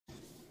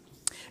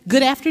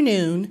Good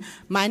afternoon.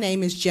 My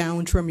name is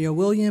Joan Tremere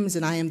Williams,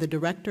 and I am the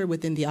director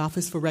within the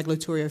Office for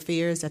Regulatory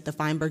Affairs at the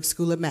Feinberg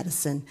School of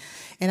Medicine.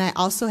 And I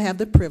also have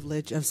the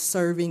privilege of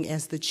serving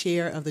as the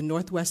chair of the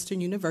Northwestern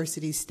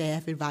University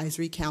Staff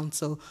Advisory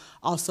Council,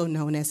 also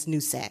known as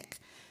NUSAC.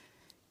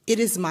 It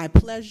is my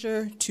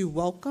pleasure to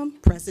welcome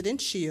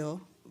President Schill,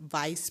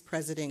 Vice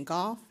President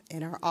Goffe,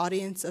 and our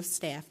audience of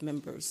staff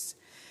members.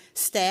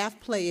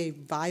 Staff play a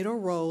vital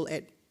role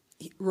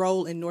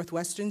in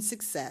Northwestern's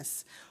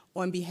success.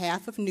 On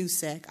behalf of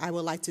NUSAC, I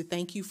would like to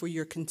thank you for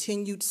your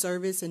continued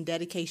service and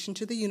dedication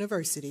to the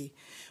university.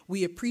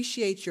 We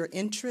appreciate your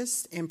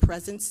interest and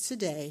presence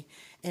today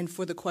and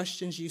for the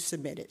questions you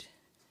submitted.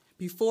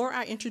 Before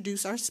I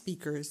introduce our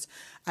speakers,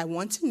 I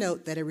want to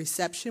note that a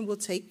reception will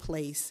take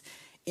place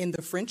in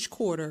the French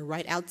Quarter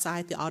right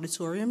outside the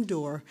auditorium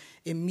door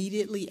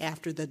immediately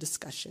after the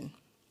discussion.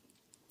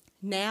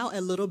 Now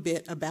a little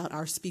bit about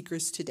our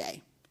speakers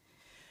today.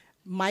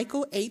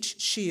 Michael H.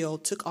 Schill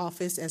took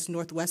office as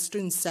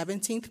Northwestern's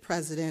 17th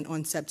president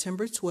on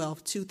September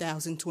 12,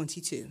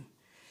 2022.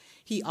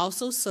 He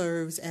also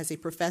serves as a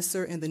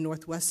professor in the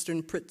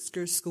Northwestern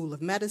Pritzker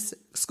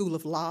School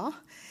of Law.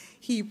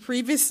 He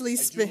previously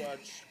spent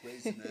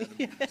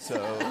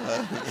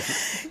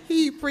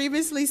He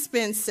previously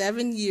spent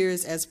 7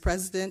 years as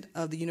president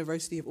of the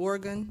University of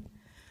Oregon.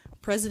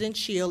 President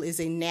Schill is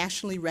a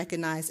nationally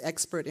recognized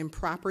expert in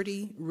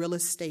property, real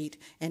estate,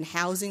 and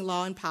housing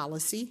law and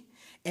policy,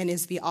 and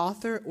is the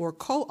author or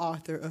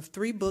co-author of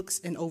 3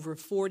 books and over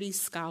 40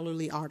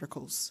 scholarly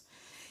articles.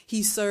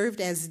 He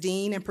served as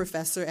dean and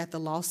professor at the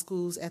law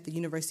schools at the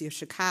University of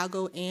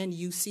Chicago and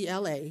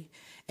UCLA,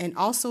 and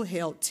also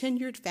held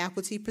tenured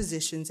faculty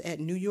positions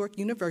at New York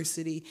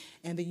University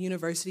and the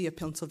University of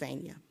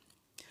Pennsylvania.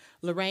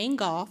 Lorraine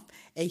Goffe,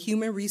 a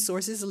human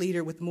resources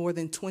leader with more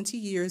than 20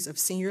 years of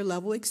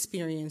senior-level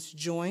experience,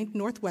 joined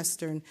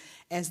Northwestern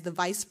as the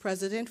Vice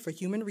President for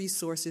Human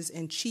Resources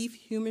and Chief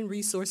Human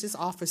Resources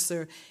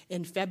Officer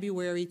in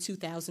February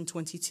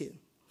 2022.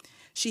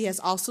 She has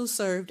also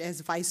served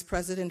as Vice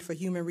President for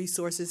Human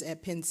Resources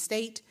at Penn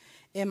State,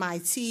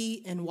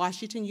 MIT, and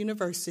Washington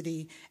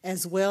University,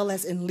 as well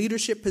as in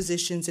leadership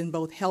positions in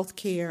both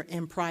healthcare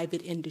and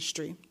private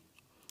industry.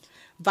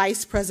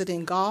 Vice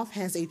President Goffe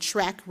has a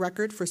track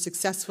record for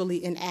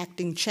successfully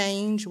enacting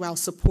change while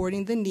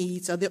supporting the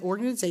needs of the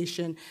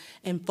organization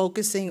and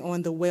focusing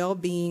on the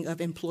well-being of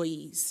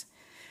employees.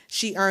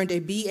 She earned a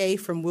BA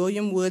from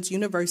William Woods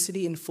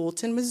University in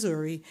Fulton,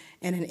 Missouri,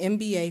 and an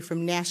MBA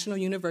from National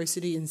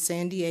University in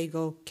San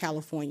Diego,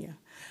 California.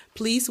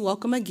 Please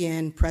welcome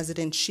again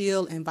President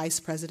Schill and Vice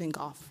President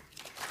Goffe.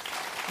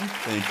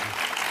 Thank you.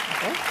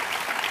 Okay.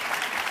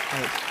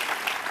 Great.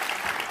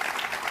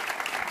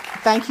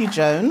 Thank you,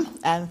 Joan,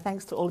 and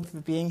thanks to all of you for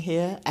being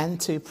here and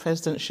to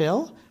President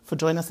Schill for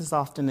joining us this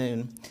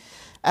afternoon.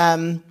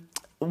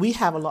 We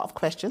have a lot of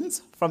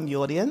questions from the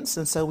audience,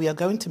 and so we are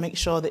going to make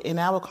sure that in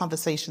our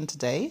conversation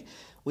today,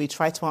 we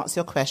try to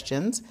answer your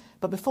questions.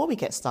 But before we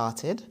get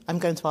started, I'm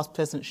going to ask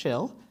President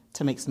Schill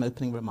to make some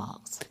opening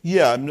remarks.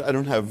 Yeah, I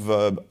don't have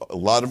a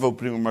lot of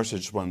opening remarks. I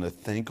just want to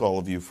thank all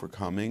of you for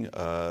coming.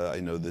 I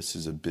know this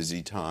is a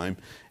busy time,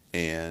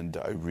 and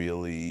I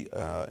really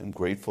am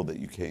grateful that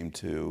you came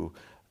to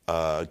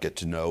get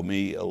to know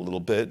me a little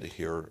bit,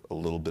 hear a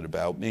little bit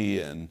about me,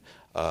 and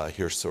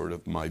hear sort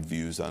of my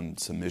views on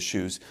some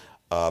issues.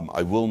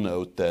 I will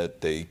note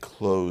that they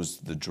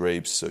closed the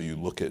drapes so you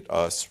look at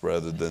us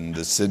rather than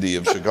the city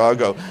of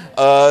Chicago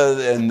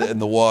and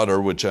the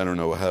water, which I don't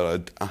know how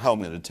I'm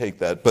going to take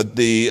that. But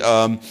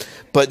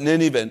in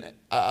any event,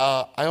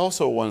 I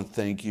also want to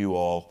thank you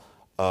all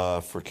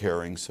for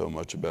caring so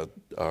much about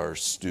our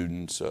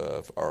students,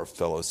 our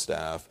fellow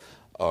staff,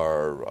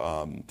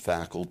 our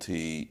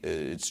faculty.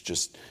 It's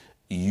just,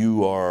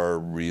 you are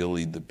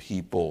really the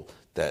people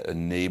that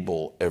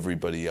enable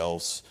everybody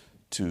else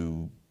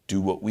to do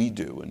what we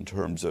do in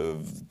terms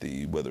of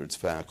whether it's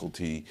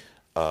faculty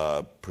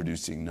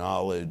producing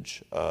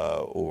knowledge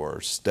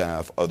or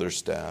staff, other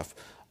staff,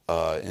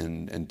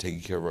 and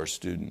taking care of our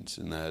students.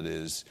 And that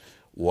is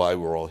why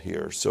we're all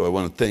here. So I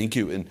want to thank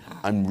you. And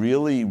I'm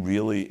really,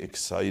 really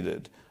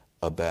excited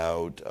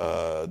about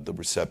the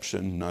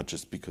reception, not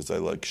just because I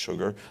like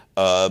sugar,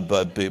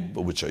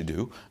 which I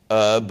do,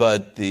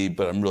 but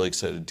I'm really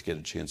excited to get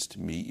a chance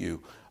to meet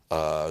you,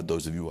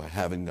 those of you I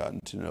haven't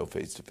gotten to know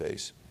face to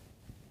face.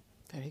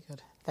 Very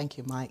good. Thank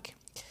you, Mike.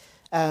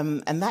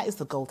 And that is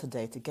the goal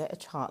today, to get a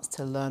chance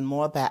to learn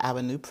more about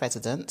our new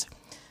president.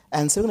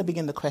 And so we're going to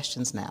begin the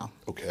questions now.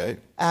 Okay.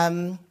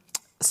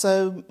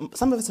 So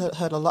some of us have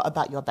heard a lot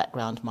about your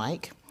background,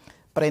 Mike,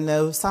 but I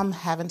know some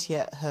haven't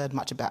yet heard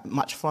much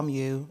from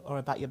you or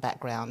about your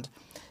background.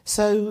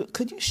 So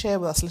could you share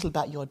with us a little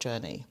about your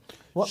journey?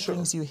 What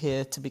brings you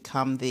here to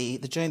become the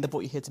journey that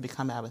brought you here to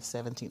become our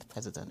 17th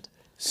president?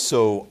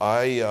 So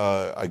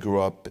I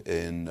grew up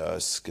in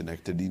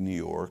Schenectady, New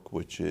York,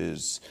 which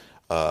is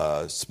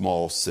a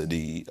small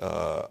city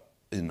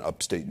in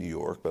upstate New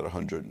York, about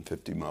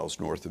 150 miles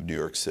north of New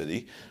York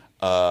City.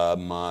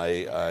 I'm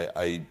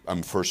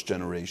a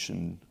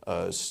first-generation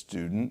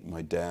student.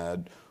 My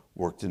dad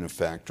worked in a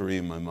factory,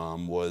 and my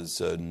mom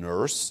was a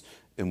nurse,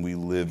 and we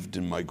lived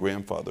in my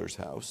grandfather's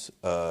house.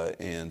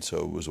 And so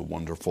it was a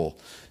wonderful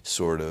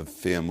sort of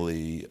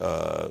family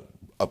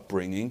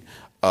upbringing.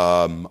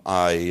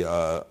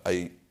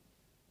 I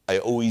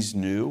always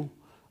knew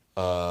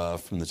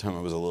from the time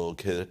I was a little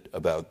kid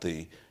about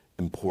the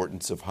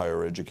importance of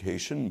higher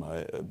education.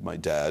 My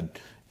dad,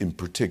 in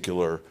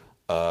particular,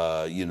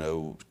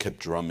 kept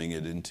drumming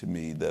it into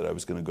me that I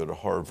was going to go to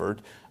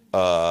Harvard.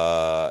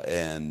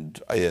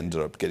 And I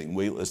ended up getting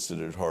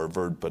waitlisted at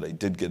Harvard, but I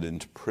did get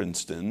into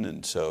Princeton,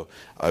 and so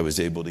I was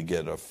able to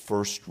get a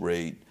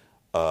first-rate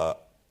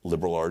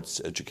liberal arts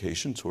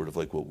education, sort of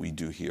like what we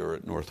do here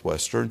at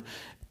Northwestern,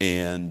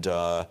 and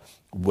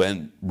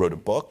wrote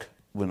a book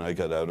when I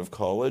got out of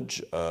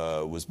college.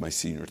 Was my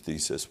senior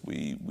thesis.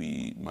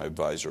 My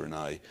advisor and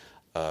I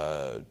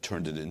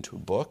turned it into a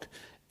book.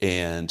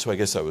 And so I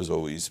guess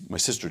my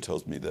sister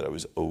tells me that I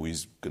was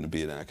always going to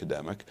be an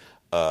academic.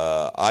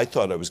 I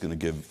thought I was going to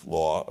give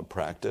law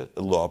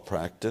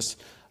practice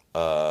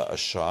a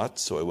shot,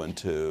 so I went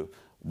to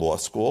law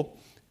school,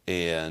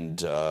 and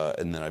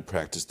then I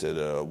practiced at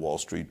a Wall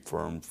Street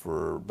firm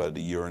for about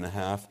a year and a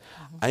half.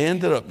 I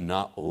ended up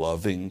not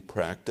loving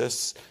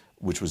practice,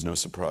 which was no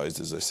surprise,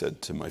 as I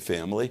said to my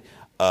family.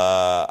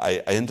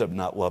 I ended up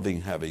not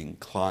loving having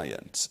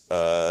clients.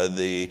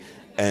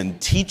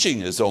 And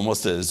teaching is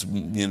almost as,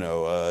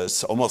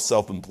 almost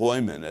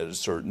self-employment at a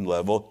certain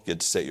level. You get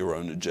to set your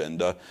own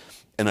agenda.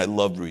 And I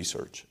loved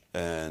research,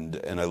 and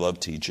I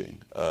loved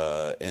teaching.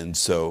 And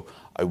so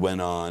I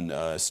went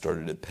on,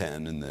 started at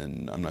Penn, and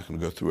then I'm not going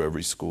to go through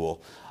every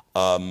school.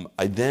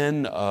 I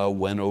then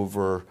went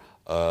over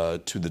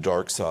to the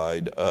dark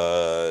side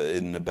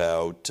in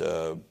about,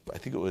 I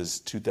think it was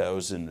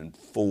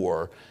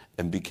 2004,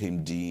 and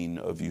became dean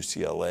of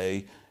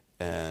UCLA.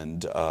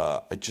 And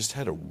I just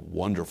had a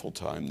wonderful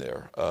time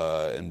there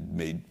and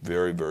made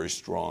very, very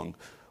strong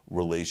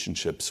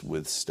relationships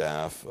with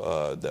staff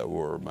that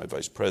were my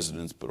vice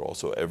presidents, but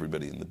also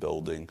everybody in the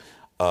building.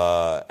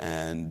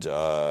 And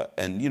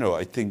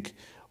I think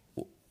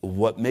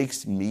what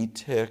makes me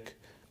tick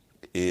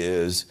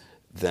is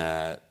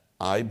that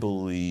I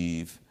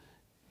believe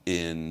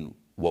in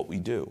what we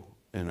do.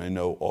 And I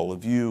know all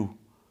of you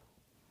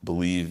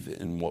believe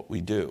in what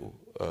we do.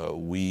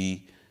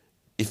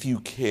 If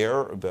you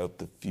care about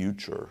the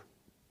future,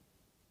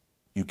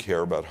 you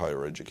care about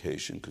higher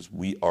education, because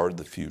we are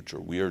the future.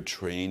 We are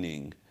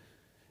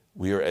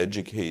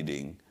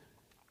educating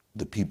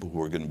the people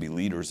who are going to be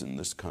leaders in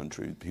this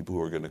country, people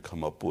who are going to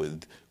come up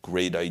with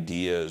great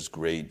ideas,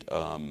 great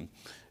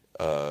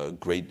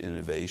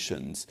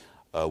innovations.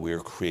 We are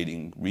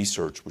creating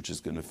research which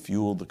is going to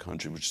fuel the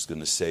country, which is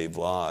going to save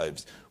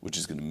lives, which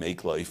is going to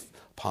make life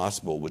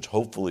possible, which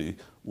hopefully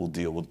will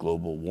deal with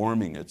global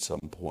warming at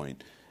some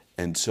point.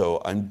 And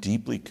so I'm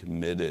deeply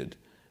committed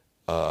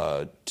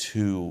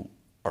to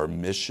our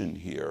mission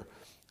here.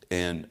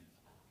 And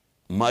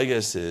my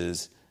guess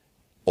is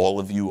all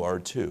of you are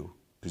too,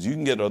 because you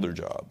can get other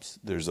jobs.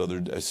 There's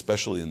other,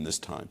 especially in this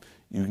time,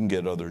 you can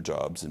get other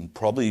jobs, and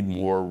probably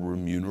more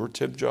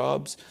remunerative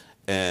jobs,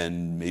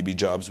 and maybe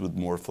jobs with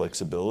more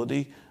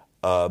flexibility.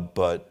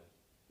 But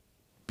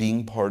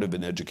being part of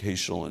an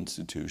educational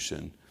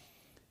institution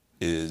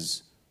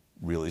is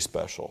really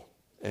special.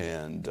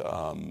 And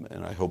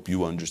I hope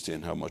you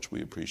understand how much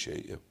we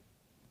appreciate you.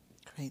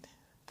 Great.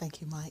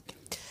 Thank you, Mike.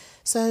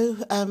 So,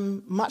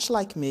 much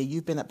like me,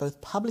 you've been at both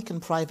public and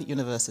private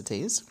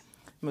universities,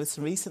 most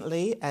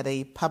recently at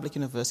a public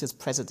university as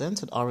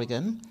president at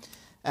Oregon,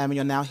 and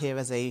you're now here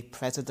as a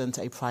president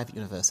at a private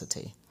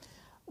university.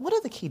 What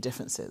are the key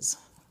differences?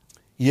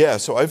 Yeah,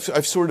 so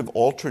I've sort of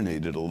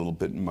alternated a little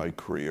bit in my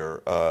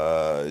career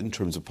in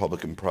terms of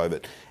public and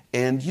private.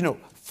 And,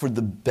 for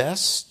the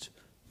best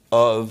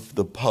of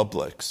the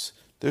publics,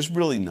 there's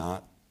really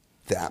not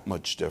that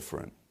much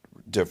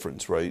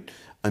difference, right?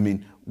 I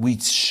mean, we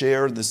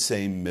share the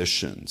same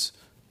missions.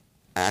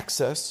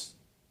 Access,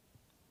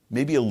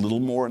 maybe a little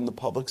more on the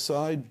public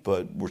side,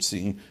 but we're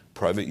seeing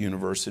private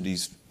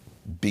universities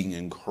being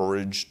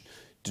encouraged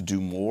to do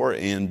more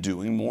and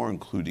doing more,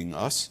 including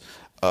us.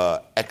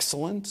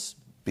 Excellence,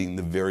 being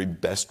the very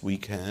best we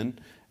can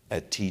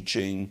at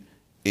teaching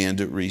and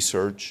at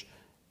research.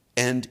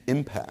 And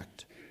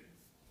impact,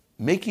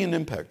 making an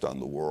impact on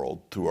the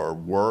world through our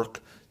work,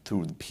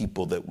 through the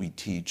people that we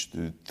teach,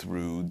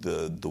 through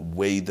the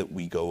way that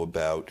we go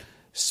about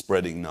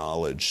spreading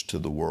knowledge to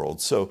the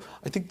world. So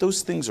I think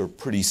those things are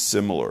pretty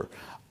similar.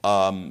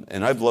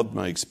 And I've loved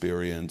my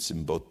experience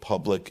in both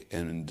public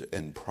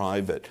and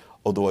private,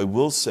 although I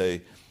will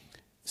say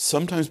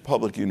sometimes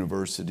public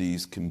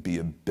universities can be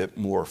a bit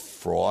more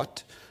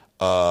fraught.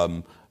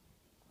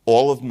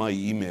 All of my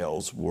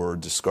emails were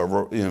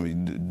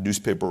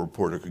newspaper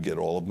reporter could get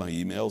all of my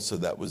emails, so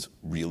that was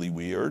really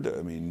weird.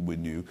 I mean,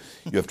 when you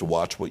have to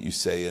watch what you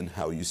say and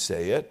how you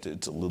say it.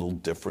 It's a little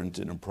different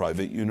in a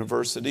private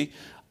university.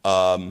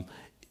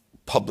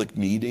 Public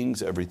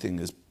meetings,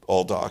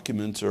 all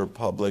documents are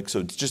public, so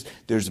it's just,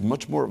 there's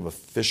much more of a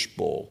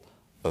fishbowl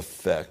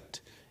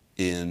effect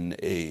in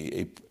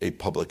a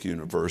public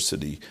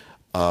university.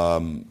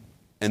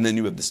 And then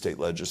you have the state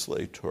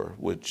legislature,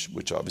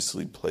 which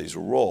obviously plays a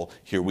role.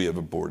 Here we have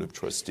a board of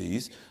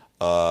trustees,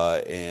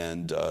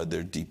 and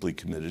they're deeply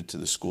committed to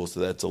the school, so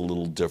that's a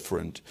little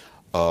different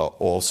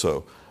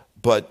also.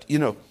 But,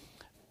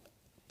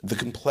 the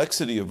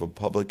complexity of a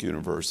public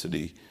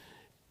university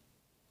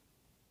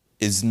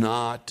is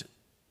not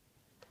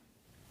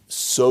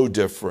so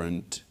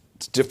different.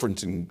 It's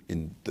different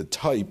in the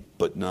type,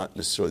 but not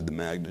necessarily the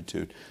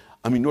magnitude.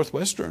 I mean,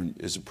 Northwestern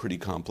is a pretty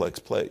complex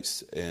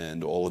place,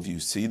 and all of you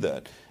see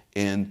that.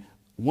 And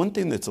one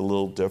thing that's a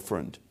little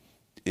different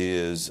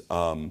is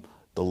the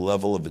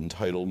level of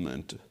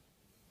entitlement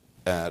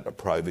at a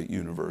private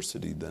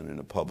university than in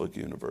a public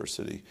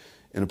university.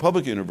 In a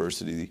public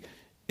university,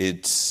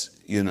 it's,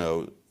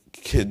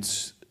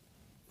 kids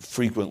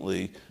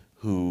frequently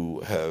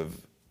who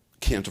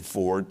can't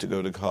afford to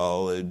go to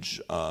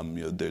college.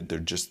 They're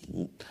just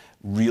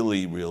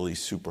really, really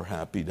super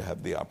happy to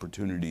have the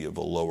opportunity of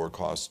a lower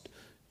cost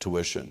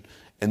tuition.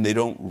 And they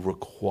don't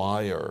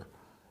require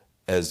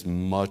as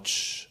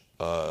much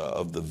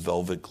of the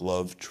velvet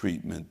glove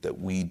treatment that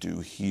we do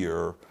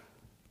here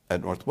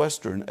at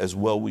Northwestern, as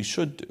well we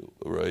should do,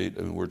 right?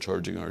 I mean, we're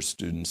charging our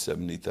students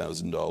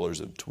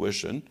 $70,000 of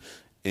tuition,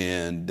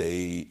 and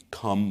they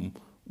come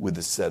with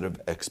a set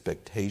of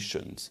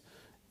expectations.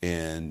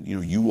 And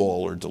you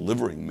all are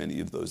delivering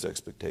many of those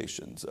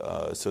expectations.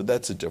 So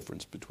that's a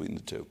difference between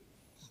the two.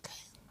 Okay.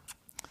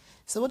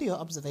 So what are your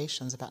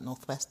observations about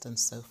Northwestern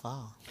so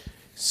far?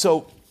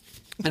 So,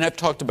 and I've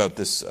talked about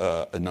this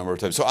a number of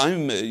times. So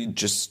I'm,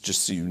 just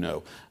so you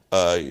know,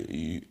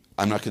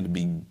 I'm not going to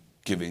be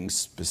giving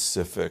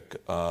specific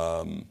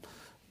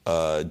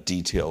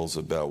details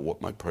about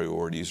what my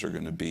priorities are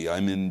going to be.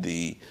 I'm in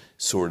the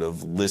sort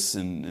of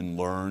listen and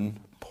learn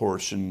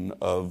portion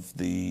of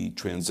the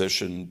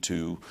transition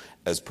to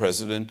as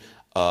president.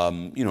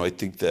 I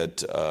think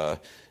that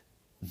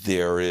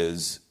there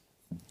is,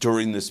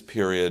 during this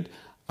period,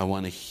 I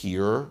want to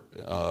hear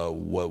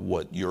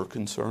what your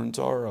concerns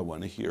are. I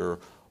want to hear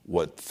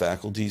what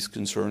faculty's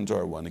concerns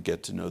are. I want to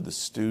get to know the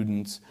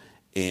students.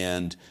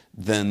 And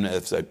then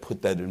as I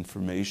put that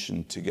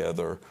information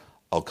together,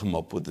 I'll come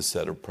up with a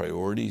set of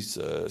priorities,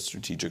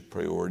 strategic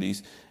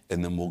priorities,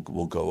 and then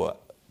we'll go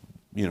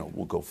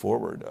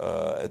forward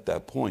at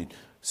that point.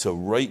 So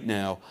right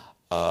now,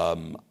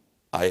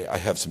 I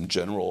have some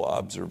general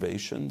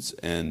observations,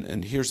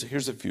 and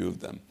here's a few of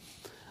them.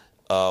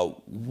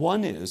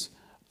 One is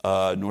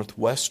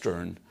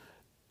Northwestern.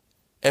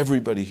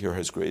 Everybody here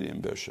has great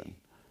ambition.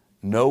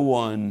 No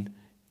one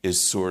is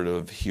sort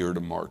of here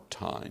to mark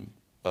time.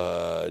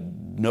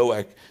 None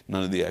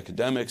of the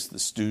academics, the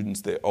students,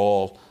 they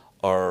all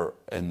are,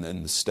 and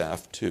then the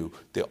staff too,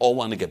 they all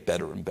want to get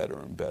better and better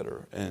and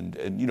better. And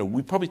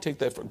we probably take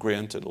that for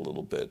granted a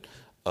little bit.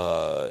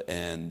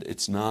 And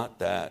it's not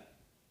that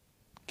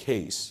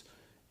case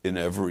in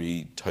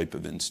every type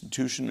of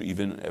institution, or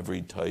even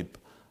every type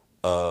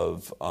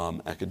of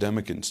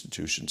academic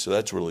institution. So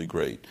that's really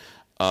great.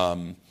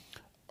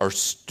 Our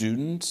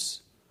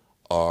students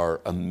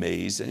are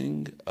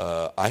amazing.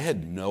 I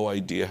had no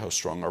idea how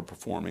strong our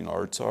performing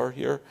arts are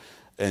here.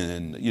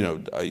 And,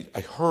 I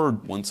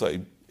heard once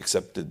I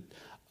accepted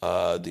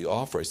the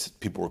offer,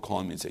 people were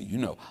calling me and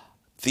saying,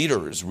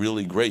 theater is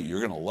really great. You're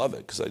going to love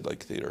it, because I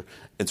like theater.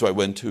 And so I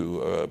went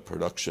to a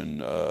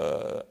production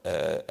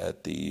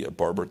at the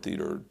Barber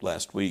Theater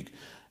last week,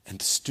 and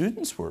the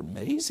students were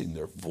amazing.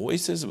 Their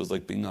voices, it was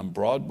like being on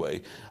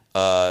Broadway.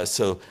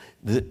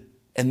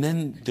 And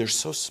then they're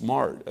so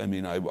smart. I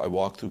mean, I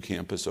walk through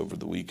campus over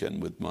the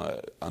weekend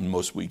on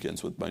most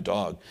weekends with my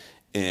dog,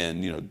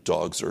 and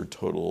dogs are a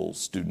total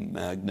student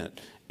magnet.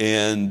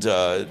 And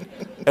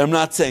I'm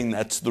not saying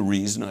that's the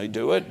reason I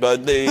do it,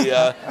 but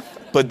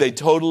they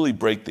totally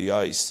break the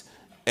ice.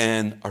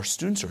 And our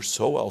students are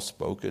so well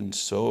spoken,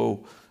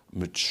 so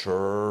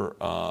mature,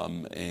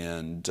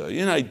 and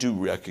I do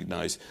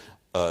recognize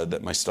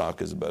that my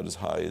stock is about as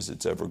high as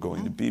it's ever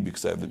going to be,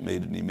 because I haven't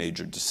made any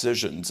major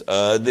decisions.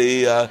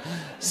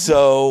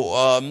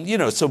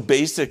 So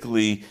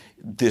basically,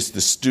 the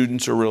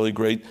students are really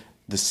great.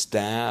 The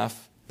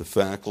staff, the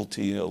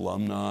faculty,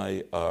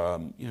 alumni,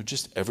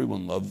 just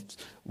everyone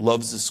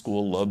loves the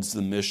school, loves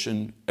the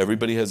mission.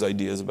 Everybody has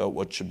ideas about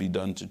what should be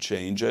done to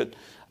change it,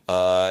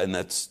 and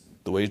that's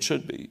the way it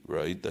should be,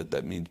 right?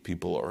 That means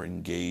people are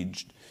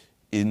engaged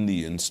in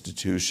the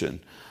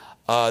institution.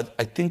 I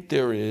think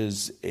there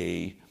is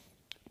a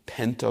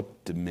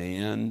pent-up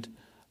demand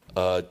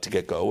to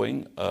get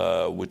going,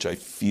 which I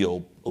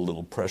feel a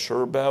little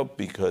pressure about,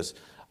 because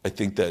I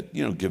think that,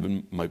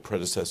 given my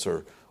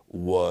predecessor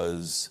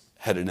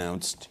had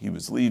announced he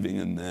was leaving,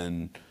 and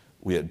then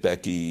we had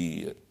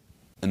Becky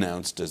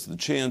announced as the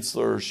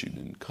chancellor. She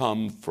didn't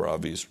come for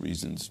obvious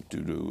reasons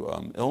due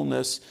to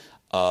illness.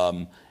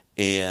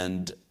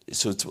 And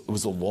so it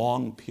was a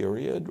long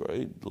period,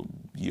 right? A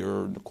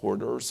year and a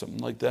quarter or something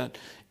like that.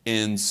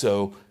 And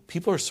so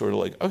people are sort of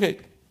like, okay,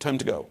 time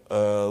to go.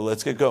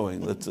 Let's get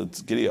going.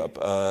 Let's giddy up.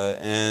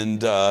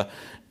 So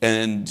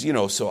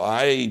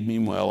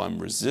meanwhile, I'm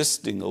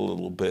resisting a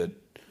little bit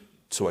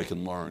so I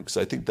can learn, because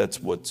I think that's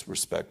what's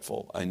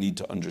respectful. I need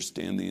to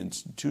understand the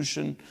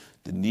institution,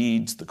 the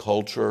needs, the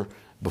culture,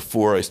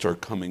 before I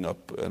start coming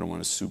up. I don't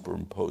want to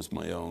superimpose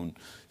my own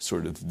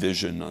sort of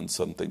vision on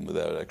something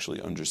without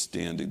actually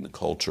understanding the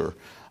culture.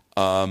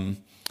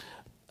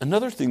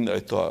 Another thing that I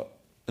thought,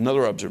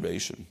 another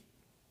observation,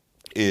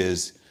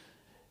 is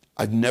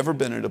I've never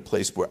been at a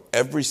place where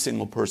every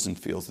single person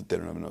feels that they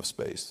don't have enough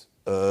space.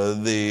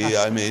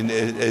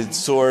 It's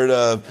sort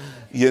of,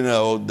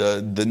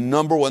 the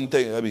number one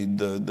thing. I mean,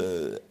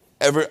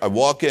 I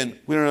walk in,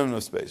 we don't have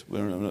enough space. We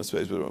don't have enough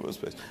space. We don't have enough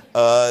space.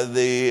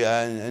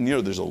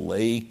 There's a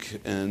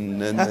lake,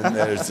 and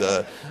there's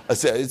so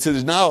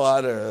there's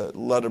not a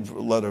lot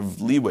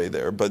of leeway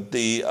there. But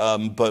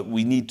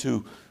we need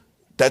to.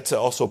 That's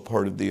also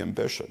part of the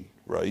ambition,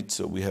 right?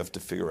 So we have to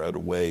figure out a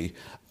way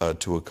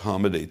to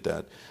accommodate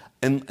that.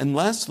 And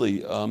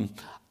lastly,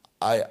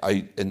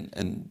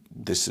 and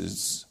this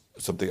is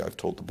something I've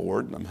told the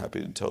board, and I'm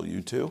happy to tell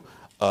you too.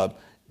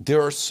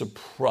 There are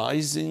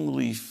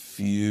surprisingly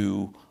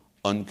few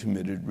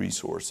uncommitted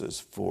resources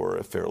for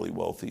a fairly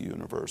wealthy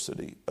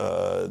university.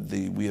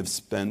 We have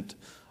spent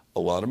a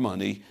lot of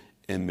money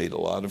and made a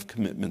lot of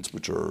commitments,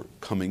 which are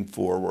coming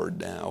forward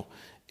now,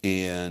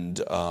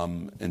 and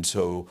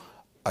so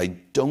I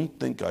don't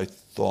think I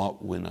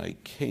thought when I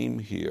came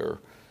here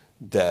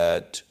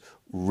that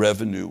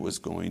revenue was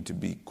going to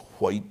be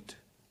quite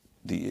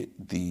the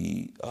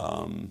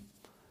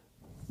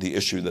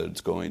issue that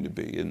it's going to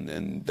be,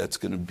 and that's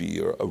going to be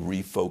a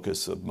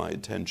refocus of my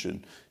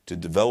attention to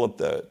develop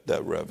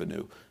that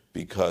revenue,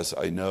 because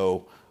I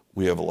know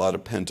we have a lot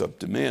of pent-up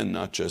demand,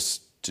 not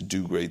just to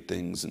do great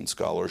things in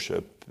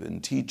scholarship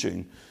and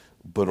teaching,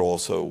 but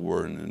also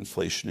we're in an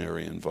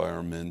inflationary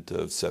environment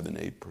of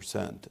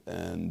 7-8%,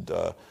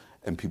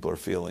 and people are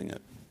feeling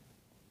it.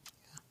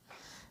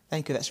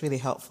 Thank you, that's really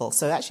helpful.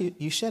 So actually,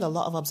 you shared a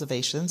lot of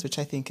observations, which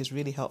I think is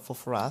really helpful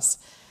for us.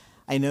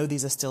 I know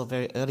these are still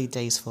very early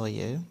days for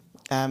you,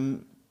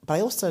 but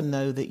I also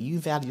know that you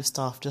value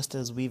staff just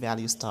as we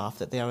value staff,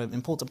 that they are an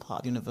important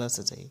part of the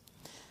university.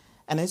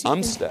 And as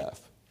I'm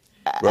staff,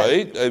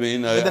 right? I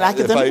mean, if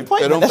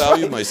I don't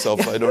value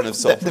myself, I don't have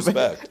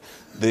self-respect.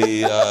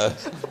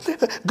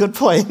 Good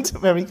point,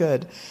 very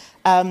good.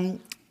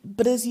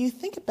 But as you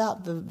think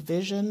about the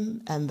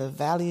vision and the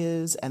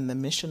values and the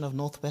mission of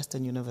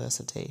Northwestern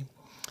University,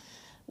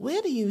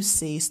 where do you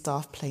see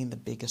staff playing the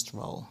biggest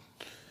role?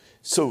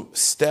 So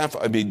staff,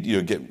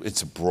 again,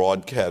 it's a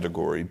broad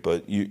category,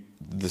 but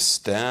the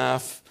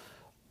staff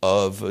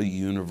of a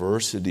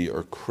university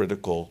are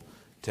critical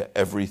to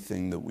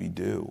everything that we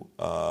do.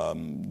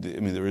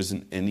 There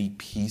isn't any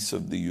piece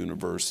of the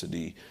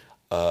university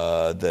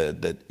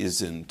that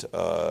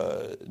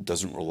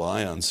doesn't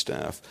rely on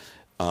staff.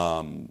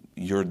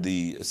 You're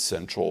the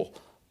essential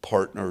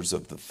partners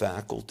of the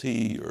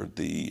faculty, you're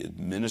the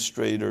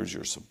administrators,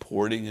 you're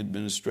supporting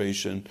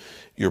administration,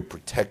 you're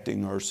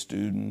protecting our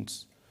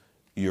students,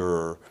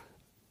 you're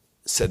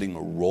setting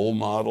a role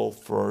model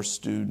for our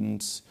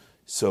students.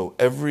 So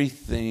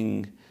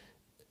everything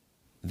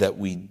that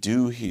we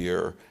do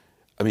here,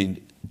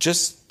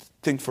 just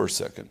think for a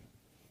second.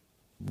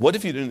 What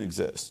if you didn't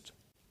exist?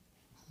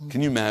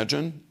 Can you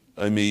imagine?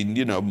 I'm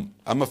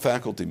a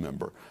faculty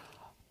member.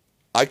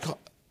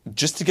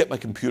 Just to get my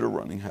computer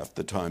running half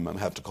the time, I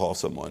have to call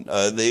someone.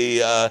 To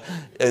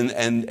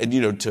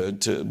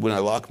when I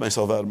lock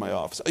myself out of my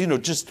office,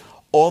 just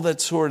all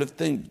that sort of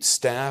thing.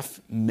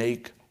 Staff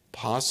make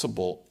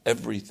possible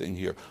everything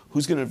here.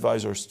 Who's going to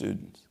advise our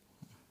students?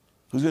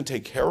 Who's going to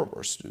take care of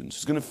our students?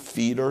 Who's going to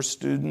feed our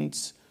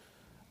students?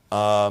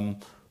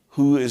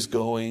 Who is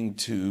going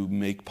to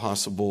make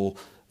possible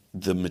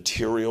the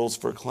materials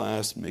for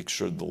class, make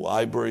sure the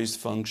library's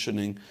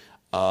functioning?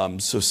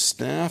 So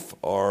staff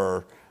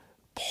are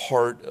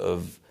part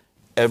of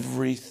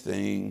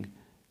everything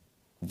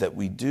that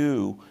we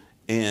do.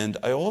 And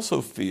I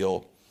also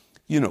feel,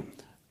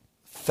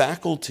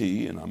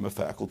 faculty, and I'm a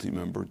faculty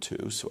member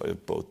too, so I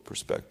have both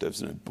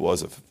perspectives, and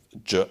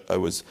I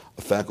was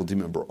a faculty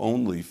member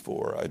only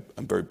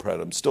I'm very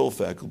proud, I'm still a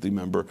faculty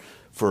member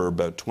for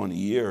about 20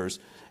 years,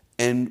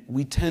 and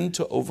we tend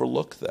to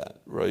overlook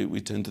that, right?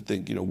 We tend to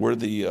think, we're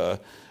the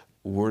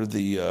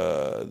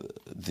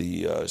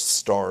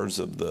stars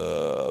of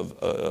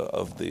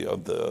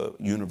the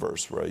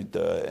universe, right?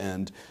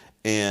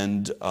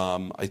 And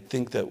I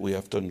think that we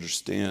have to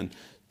understand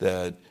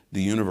that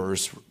the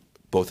universe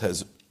both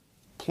has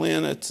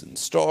planets and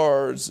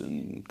stars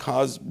and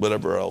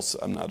whatever else.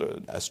 I'm not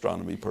an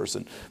astronomy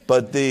person,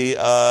 but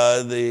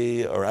I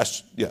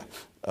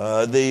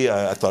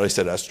thought I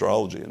said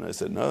astrology, and I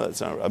said no,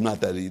 that's not. I'm not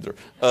that either.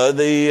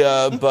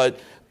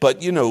 But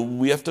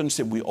we have to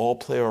understand we all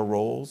play our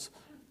roles,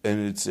 and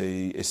it's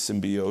a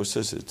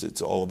symbiosis.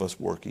 It's all of us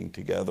working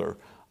together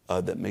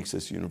that makes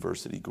this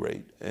university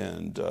great.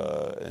 And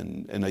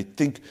I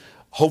think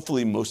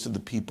hopefully most of the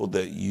people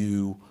that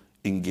you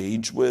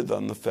engage with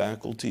on the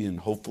faculty, and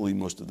hopefully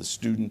most of the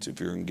students,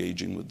 if you're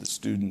engaging with the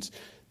students,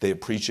 they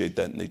appreciate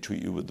that and they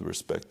treat you with the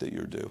respect that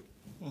you're due.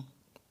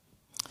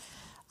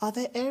 Are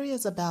there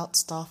areas about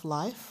staff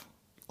life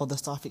or the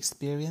staff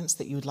experience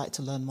that you would like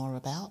to learn more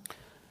about?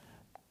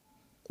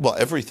 Well,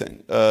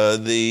 everything.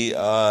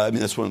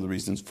 That's one of the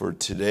reasons for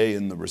today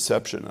in the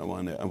reception. I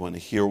want to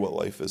hear what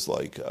life is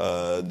like.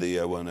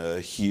 I want to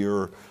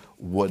hear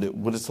what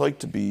it's like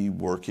to be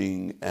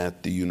working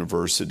at the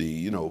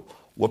university.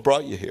 What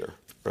brought you here,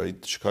 right?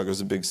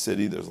 Chicago's a big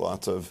city. There's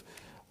lots of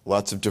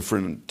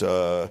different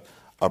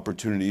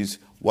opportunities.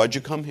 Why'd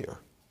you come here?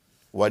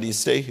 Why do you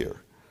stay here?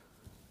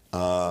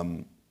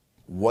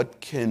 What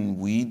can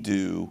we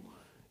do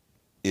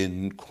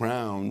in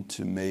Crown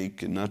to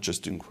make, and not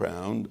just in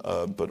Crown,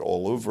 but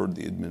all over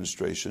the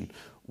administration,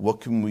 what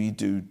can we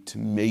do to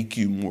make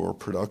you more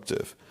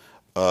productive?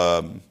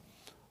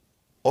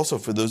 Also,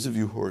 for those of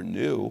you who are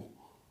new,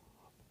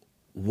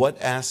 what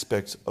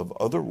aspects of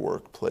other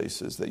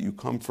workplaces that you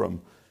come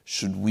from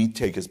should we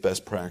take as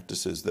best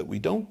practices that we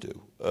don't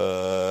do?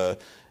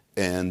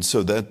 And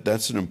so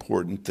that's an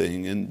important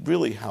thing. And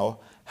really, how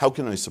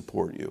can I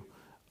support you?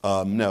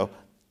 Now,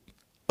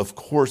 of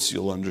course,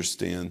 you'll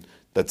understand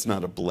that's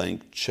not a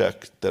blank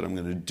check that I'm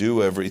going to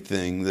do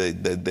everything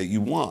that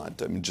you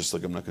want. I mean, just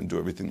like I'm not going to do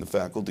everything the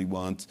faculty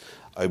wants,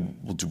 I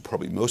will do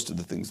probably most of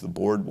the things the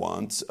board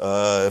wants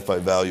if I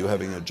value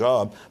having a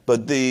job.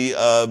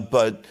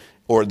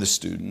 Or the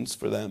students,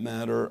 for that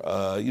matter.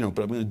 But I'm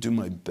going to do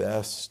my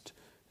best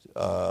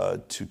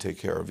to take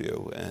care of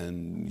you,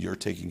 and you're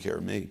taking care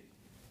of me.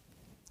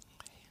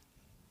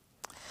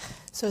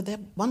 So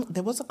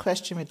there was a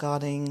question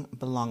regarding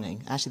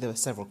belonging. Actually, there were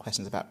several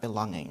questions about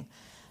belonging.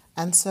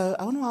 And so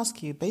I want to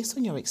ask you, based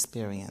on your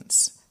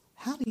experience,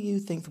 how do you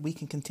think that we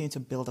can continue to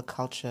build a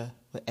culture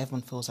where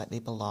everyone feels like they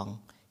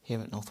belong here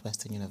at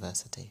Northwestern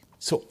University?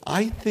 So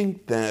I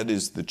think that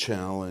is the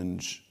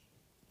challenge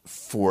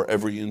for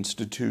every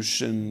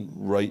institution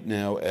right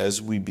now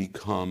as we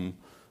become,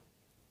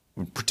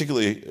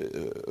 particularly,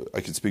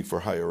 I can speak for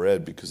higher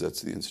ed because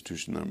that's the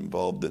institution I'm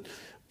involved in,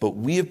 but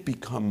we have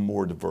become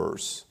more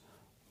diverse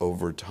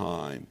over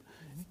time.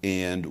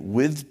 And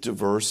with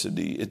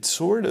diversity, it's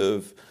sort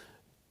of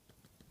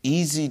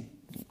easy,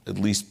 at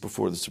least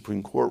before the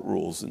Supreme Court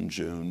rules in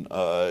June,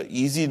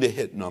 easy to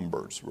hit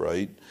numbers,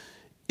 right?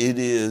 It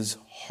is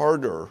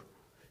harder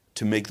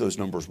to make those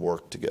numbers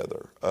work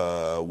together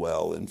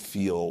well and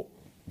feel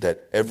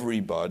that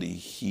everybody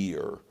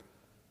here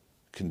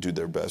can do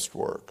their best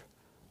work,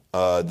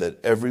 that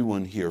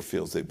everyone here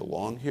feels they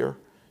belong here,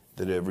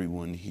 that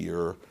everyone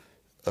here,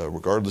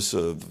 regardless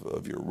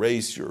of your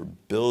race, your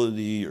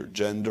ability, your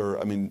gender,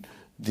 I'm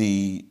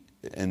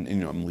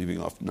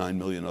leaving off 9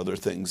 million other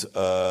things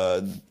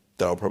that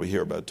I'll probably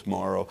hear about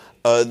tomorrow.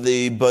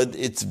 But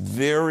it's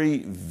very,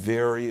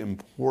 very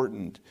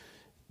important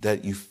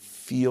that you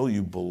feel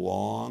you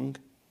belong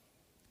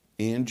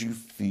and you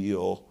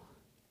feel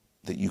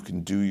that you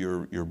can do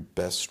your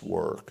best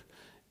work.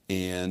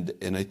 And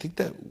I think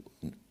that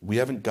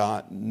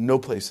no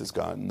place has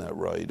gotten that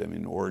right. I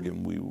mean,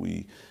 Oregon,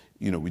 we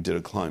did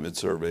a climate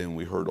survey and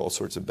we heard all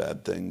sorts of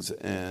bad things.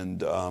 And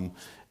the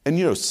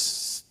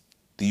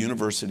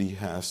university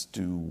has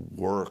to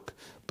work,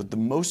 but the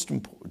most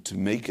important to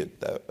make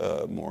it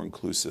that more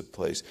inclusive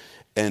place.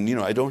 And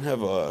I don't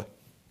have a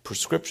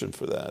prescription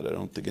for that. I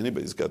don't think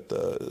anybody's got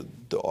the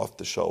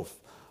off-the-shelf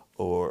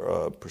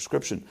or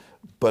prescription.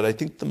 But I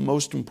think the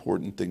most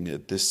important thing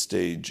at this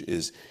stage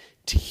is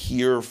to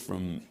hear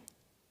from,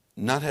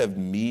 not have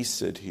me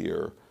sit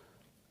here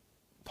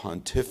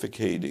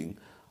pontificating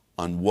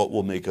on what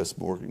will make us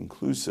more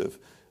inclusive,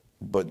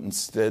 but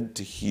instead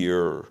to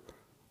hear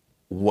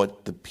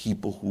what the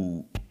people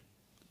who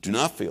do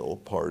not feel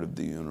part of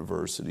the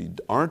university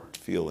aren't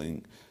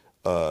feeling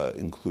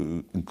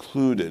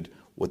included,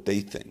 what they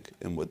think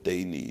and what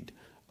they need.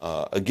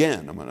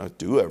 Again, I might not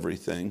do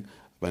everything, I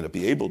might not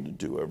be able to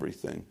do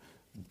everything,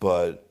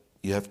 but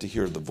you have to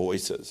hear the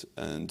voices,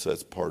 and so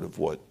that's part of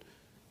what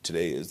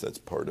today is, that's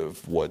part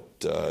of what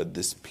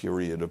this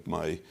period of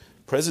my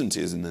presidency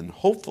is, and then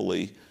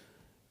hopefully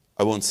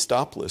I won't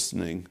stop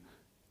listening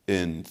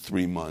in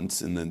 3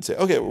 months and then say,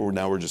 okay, well,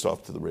 now we're just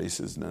off to the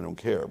races and I don't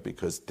care,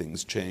 because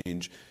things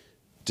change,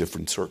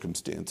 different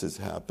circumstances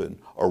happen.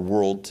 Our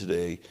world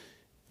today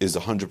is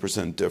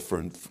 100%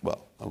 different,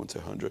 well, I won't say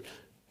 100,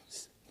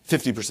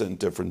 50%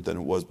 different than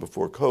it was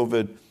before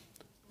COVID,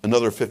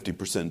 another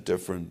 50%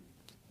 different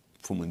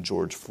from when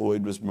George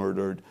Floyd was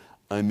murdered.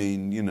 I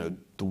mean,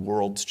 the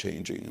world's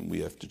changing and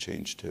we have to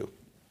change too.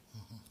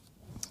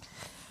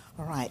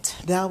 All right.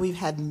 Now we've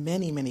had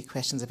many, many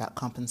questions about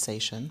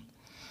compensation.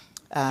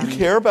 You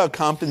care about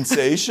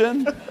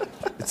compensation?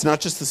 It's not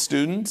just the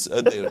students?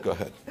 Go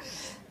ahead.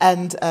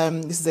 And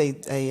this is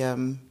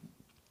an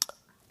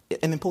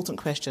important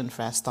question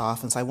for our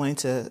staff, and so I wanted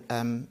to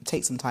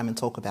take some time and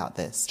talk about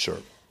this. Sure.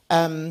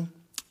 And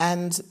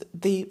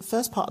the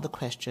first part of the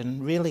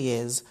question really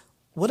is,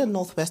 what are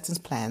Northwestern's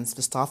plans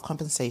for staff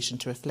compensation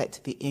to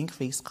reflect the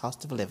increased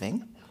cost of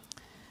living?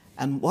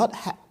 And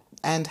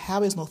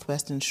how is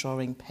Northwestern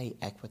ensuring pay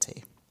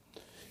equity?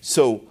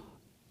 So,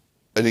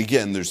 and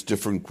again, there's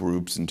different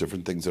groups and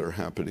different things that are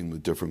happening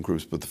with different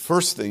groups. But the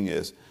first thing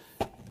is,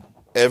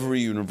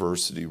 every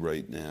university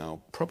right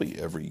now, probably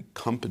every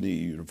company,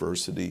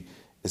 university,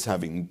 is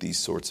having these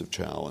sorts of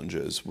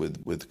challenges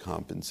with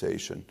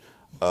compensation.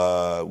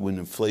 When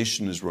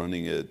inflation is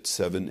running at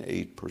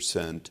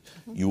 7-8%,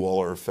 you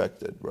all are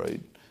affected,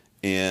 right?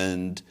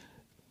 And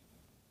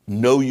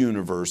no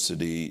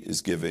university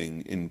is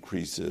giving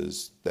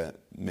increases that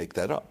make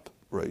that up,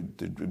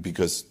 right?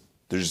 Because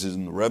there just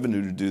isn't the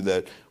revenue to do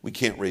that. We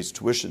can't raise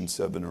tuition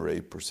 7 or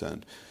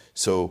 8%.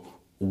 So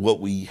what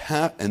we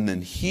have, and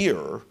then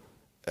here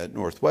at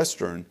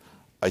Northwestern,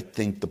 I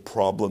think the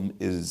problem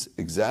is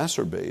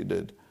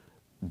exacerbated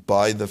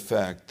by the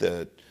fact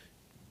that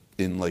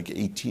in like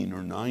 18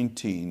 or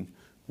 19,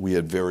 we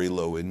had very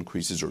low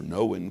increases or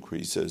no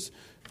increases,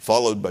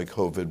 followed by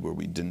COVID where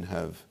we didn't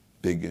have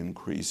big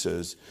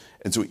increases.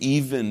 And so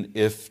even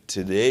if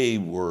today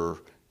we're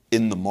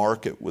in the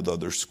market with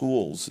other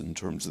schools in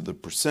terms of the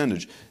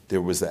percentage,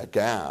 there was that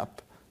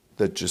gap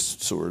that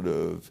just sort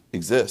of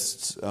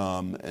exists.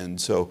 And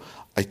so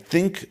I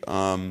think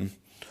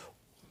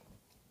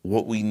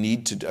what we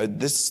need to do,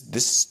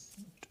 this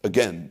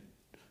again,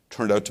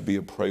 turned out to be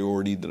a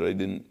priority that I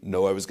didn't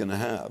know I was going to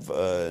have.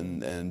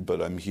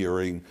 But I'm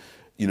hearing,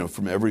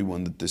 from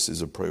everyone that this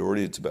is a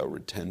priority. It's about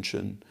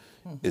retention.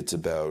 It's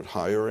about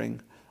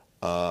hiring.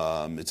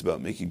 It's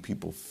about making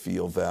people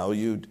feel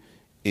valued.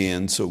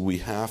 And so we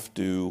have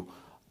to,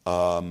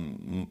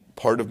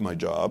 part of my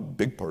job,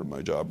 big part of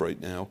my job right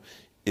now,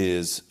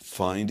 is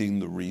finding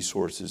the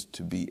resources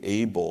to be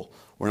able,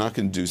 we're not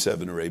going to do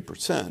 7 or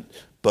 8%,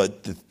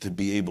 but to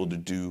be able to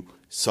do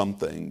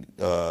something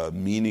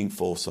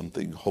meaningful,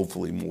 something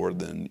hopefully more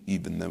than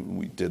even than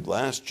we did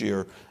last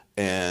year,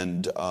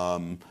 and be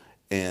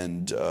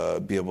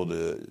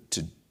able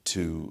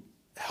to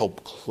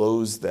help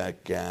close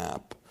that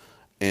gap.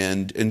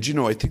 And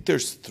I think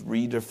there's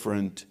 3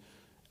 different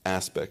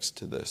aspects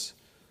to this.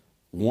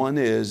 One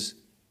is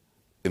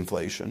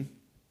inflation.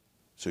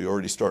 So you're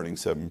already starting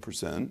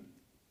 7%,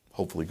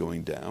 hopefully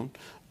going down.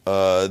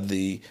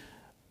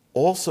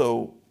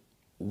 Also,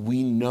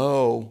 we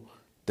know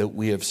that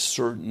we have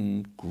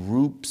certain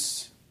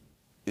groups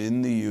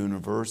in the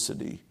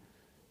university,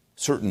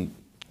 certain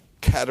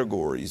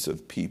categories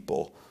of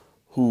people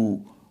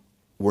who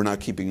we're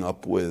not keeping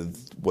up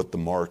with what the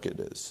market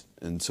is.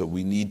 And so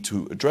we need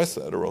to address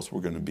that, or else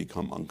we're going to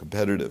become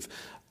uncompetitive.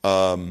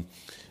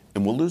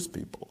 And we'll lose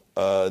people.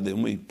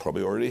 Then we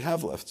probably already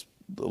have lost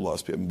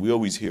people. We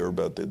always hear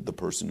about the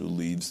person who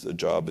leaves the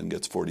job and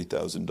gets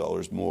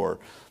 $40,000 more,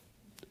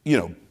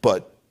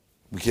 but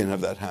we can't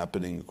have that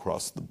happening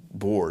across the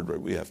board,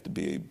 right? We have to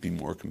be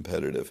more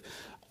competitive.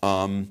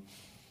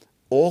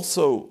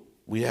 Also,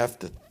 we have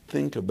to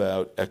think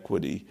about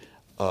equity,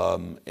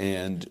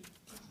 and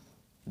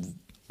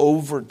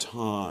over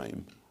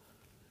time,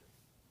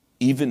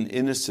 even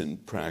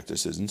innocent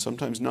practices and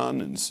sometimes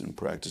non-innocent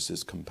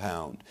practices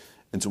compound.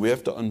 And so we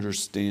have to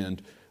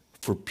understand,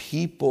 for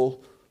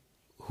people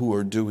who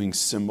are doing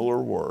similar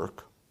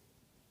work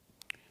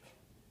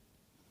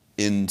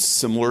in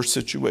similar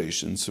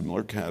situations,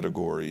 similar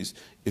categories,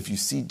 if you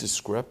see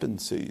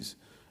discrepancies,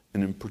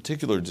 and in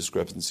particular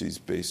discrepancies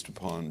based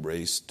upon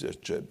race,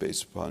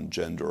 based upon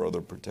gender, or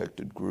other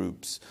protected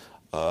groups,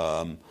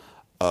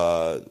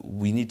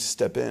 we need to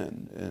step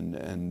in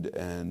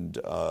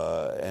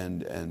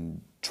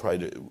and try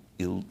to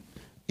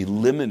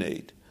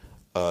eliminate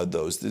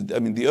those.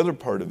 The other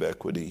part of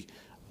equity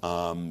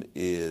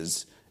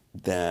is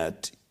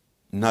that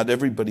not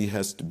everybody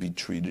has to be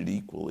treated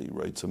equally,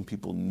 right? Some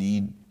people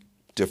need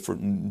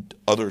different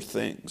other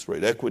things,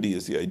 right? Equity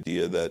is the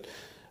idea that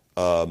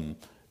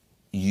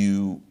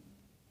you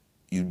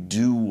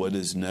do what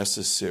is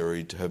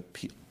necessary to have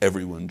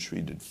everyone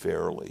treated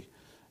fairly.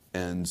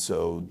 And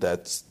so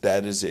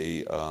that is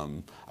I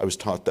was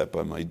taught that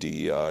by my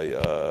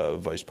DEI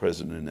vice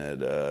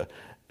president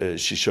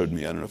she showed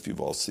me, I don't know if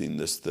you've all seen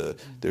this,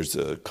 there's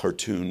a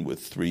cartoon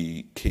with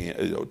 3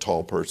 a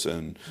tall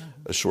person,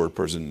 a short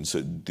person.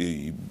 So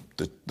the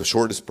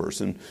shortest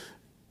person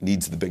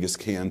needs the biggest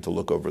can to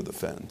look over the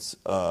fence.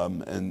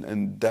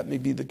 And that may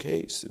be the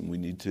case, and we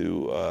need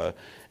to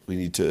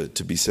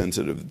be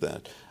sensitive to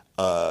that.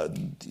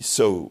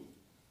 So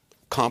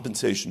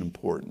compensation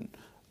important.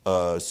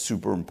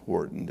 Super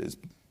important is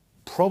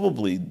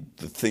probably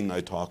the thing I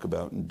talk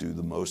about and do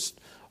the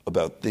most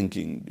about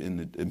thinking,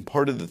 and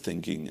part of the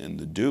thinking and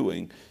the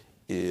doing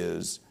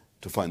is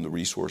to find the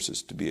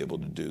resources to be able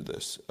to do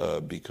this.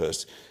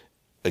 Because,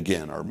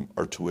 again,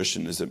 our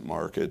tuition is at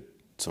market.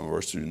 Some of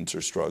our students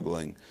are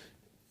struggling.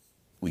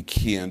 We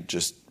can't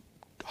just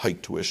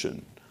hike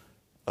tuition.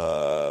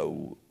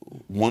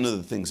 One of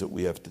the things that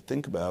we have to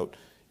think about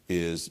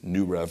is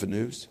new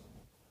revenues.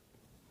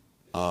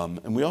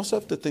 And we also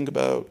have to think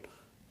about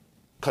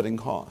cutting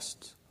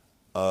costs.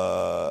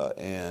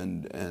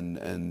 And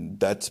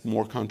that's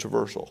more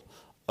controversial.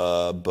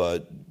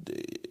 But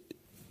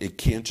it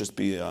can't just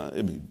be,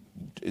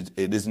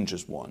 it isn't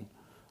just one.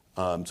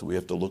 So we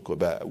have to look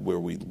about where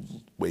we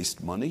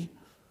waste money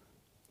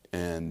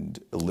and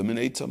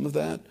eliminate some of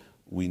that.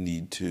 We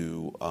need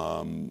to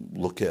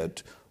look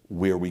at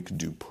where we could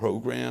do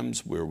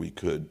programs, where we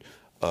could,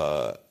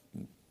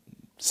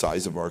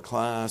 size of our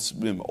class,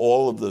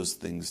 all of those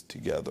things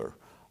together.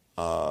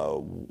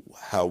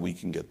 how we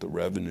can get the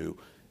revenue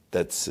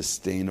that's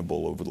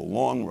sustainable over the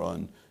long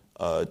run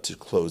to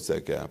close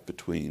that gap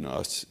between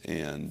us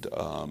and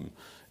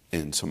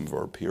some of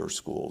our peer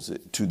schools,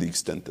 to the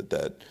extent that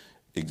that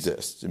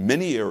exists. In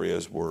many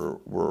areas,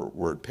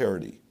 we're at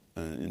parity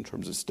in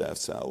terms of staff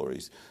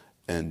salaries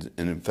and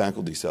in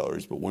faculty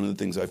salaries. But one of the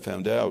things I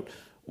found out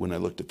when I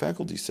looked at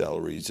faculty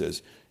salaries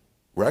is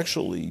we're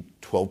actually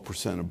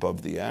 12%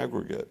 above the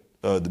aggregate,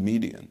 the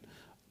median.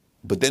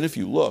 But then if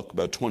you look,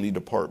 about 20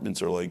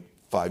 departments are like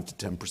 5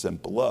 to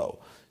 10% below.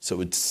 So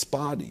it's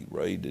spotty,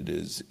 right?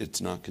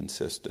 It's not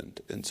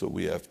consistent. And so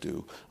we have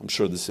to, I'm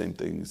sure the same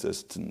thing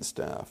exists in the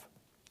staff.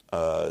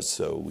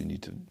 So we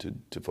need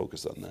to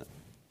focus on that.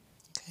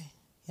 Okay,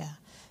 yeah.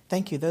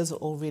 Thank you. Those are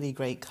all really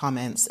great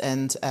comments.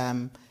 And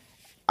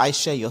I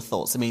share your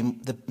thoughts. I mean,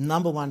 the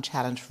number one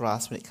challenge for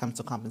us when it comes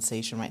to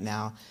compensation right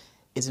now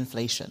is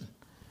inflation.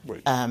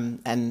 Right.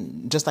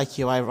 And just like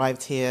you, I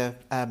arrived here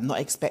not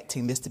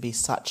expecting this to be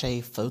such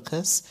a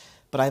focus,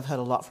 but I've heard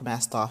a lot from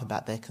our staff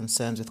about their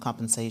concerns with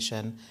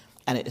compensation,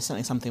 and it is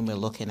certainly something we're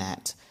looking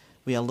at.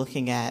 We are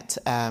looking at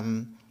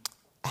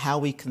how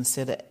we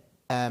consider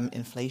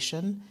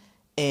inflation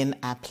in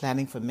our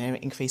planning for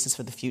merit increases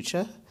for the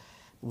future.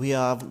 We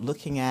are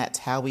looking at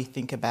how we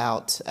think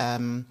about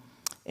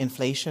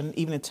inflation,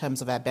 even in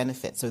terms of our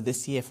benefits. So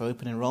this year for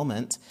open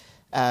enrollment,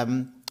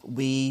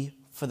 we,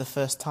 for the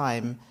first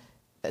time,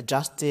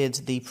 adjusted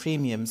the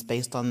premiums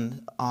based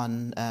on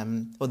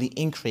or the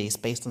increase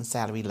based on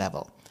salary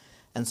level.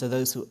 And so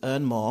those who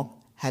earn more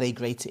had a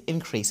greater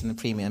increase in the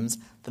premiums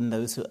than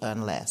those who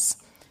earn less,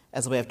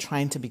 as a way of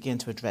trying to begin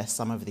to address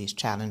some of these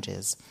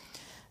challenges.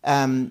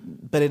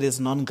 But it is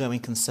an ongoing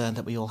concern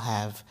that we all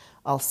have.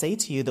 I'll say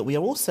to you that we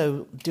are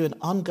also doing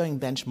ongoing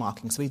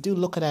benchmarking. So we do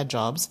look at our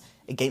jobs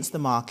against the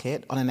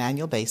market on an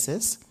annual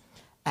basis,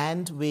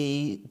 and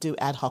we do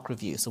ad hoc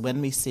reviews. So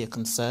when we see a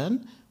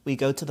concern, we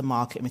go to the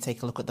market and we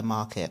take a look at the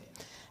market.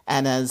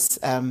 And as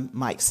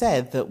Mike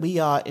said, that we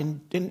are,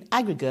 in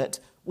aggregate,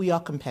 we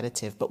are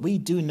competitive, but we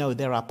do know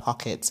there are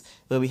pockets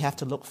where we have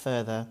to look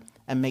further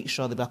and make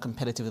sure that we are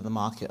competitive in the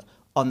market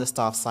on the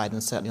staff side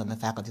and certainly on the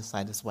faculty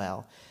side as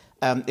well.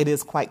 It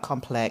is quite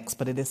complex,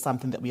 but it is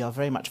something that we are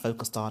very much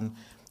focused on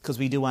because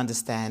we do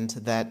understand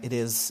that it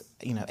is,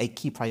 a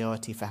key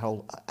priority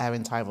for our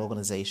entire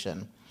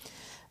organization.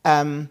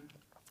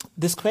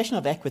 This question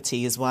of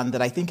equity is one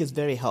that I think is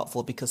very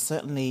helpful because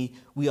certainly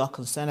we are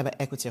concerned about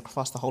equity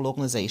across the whole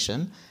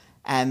organization.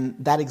 And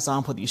that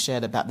example that you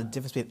shared about the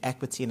difference between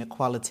equity and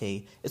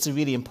equality, it's a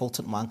really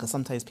important one because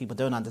sometimes people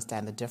don't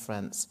understand the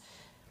difference.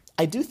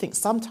 I do think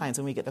sometimes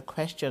when we get the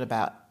question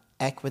about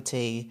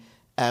equity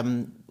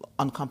on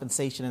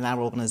compensation in our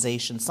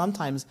organization,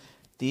 sometimes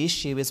the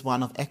issue is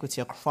one of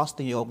equity across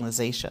the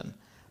organization.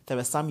 There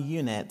are some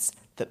units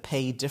that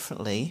pay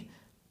differently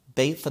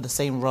for the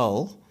same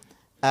role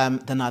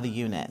than other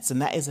units.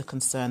 And that is a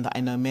concern that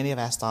I know many of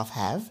our staff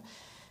have.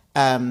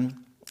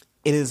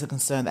 It is a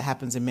concern that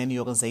happens in many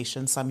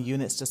organizations. Some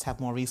units just have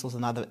more resources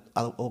than other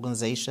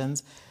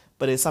organizations.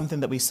 But it's something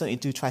that we certainly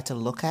do try to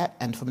look at.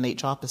 And from an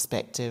HR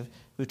perspective,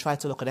 we try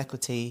to look at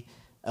equity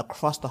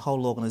across the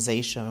whole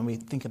organization when we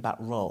think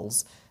about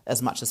roles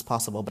as much as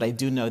possible. But I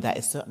do know that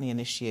is certainly an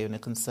issue and a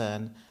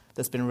concern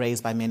that's been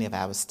raised by many of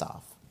our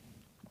staff.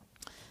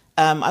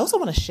 I also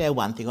want to share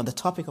one thing on the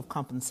topic of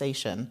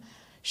compensation.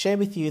 Share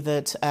with you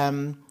that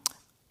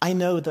I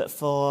know that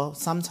for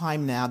some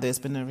time now there's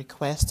been a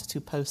request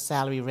to post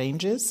salary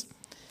ranges,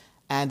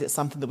 and it's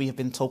something that we have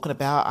been talking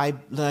about. I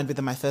learned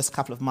within my first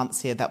couple of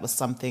months here that was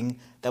something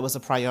that was a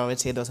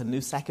priority. There was a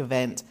new SAC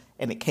event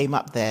and it came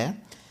up there,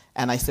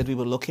 and I said we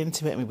will look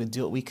into it and we will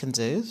do what we can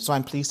do. So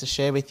I'm pleased to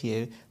share with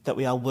you that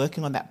we are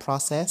working on that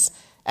process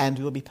and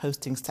we will be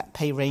posting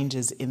pay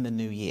ranges in the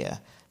new year.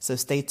 So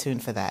stay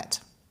tuned for that.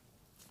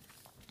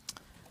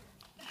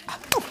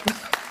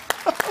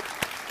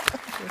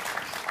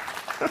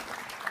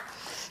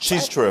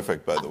 She's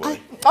terrific, by the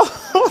way.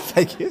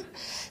 Thank you.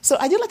 So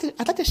I'd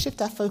like to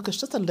shift our focus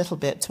just a little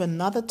bit to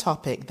another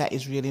topic that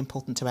is really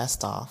important to our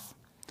staff,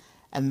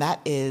 and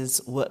that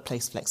is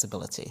workplace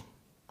flexibility.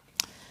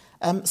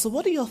 So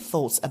what are your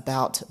thoughts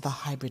about the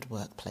hybrid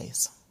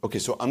workplace? Okay,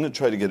 so I'm going to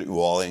try to get you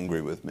all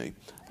angry with me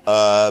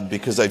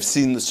because I've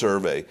seen the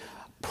survey.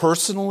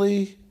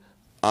 Personally,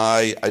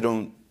 I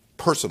don't,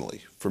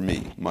 for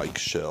me, Mike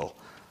Schill,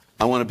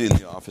 I want to be in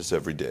the office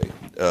every day,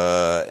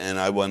 and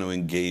I want to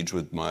engage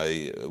with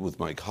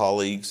my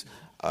colleagues.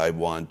 I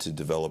want to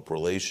develop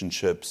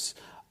relationships.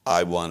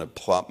 I want to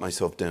plop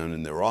myself down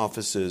in their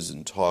offices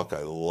and talk.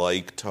 I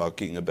like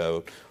talking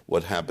about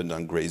what happened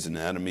on Grey's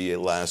Anatomy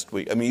last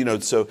week. I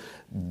mean, so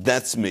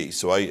that's me.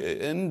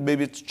 And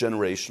maybe it's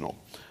generational.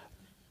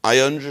 I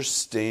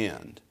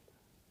understand,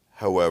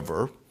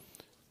 however,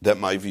 that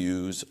my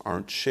views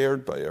aren't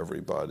shared by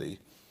everybody,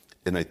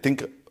 and I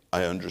think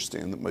I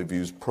understand that my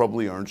views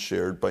probably aren't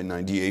shared by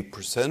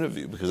 98% of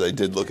you because I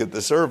did look at the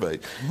survey,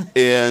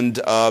 and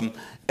I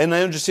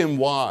understand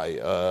why.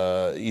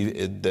 I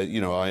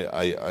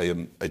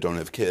don't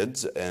have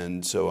kids,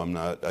 and so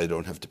I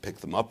don't have to pick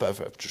them up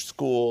after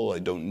school. I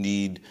don't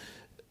need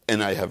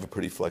and I have a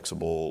pretty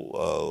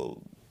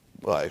flexible.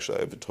 Well, actually,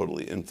 I have a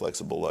totally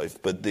inflexible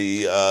life, but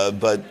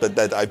but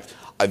that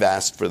I've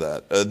asked for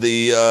that.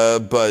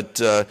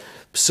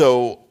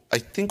 So I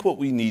think what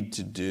we need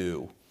to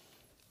do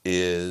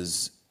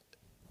is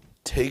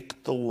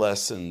take the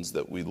lessons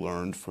that we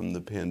learned from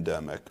the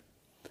pandemic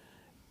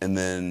and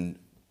then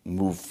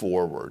move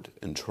forward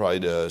and try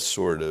to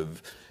sort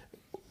of,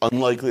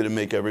 unlikely to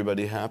make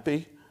everybody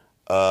happy,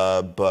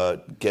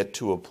 but get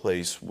to a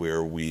place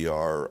where we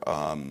are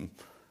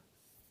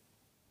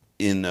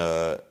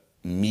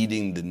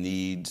meeting the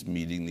needs,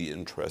 meeting the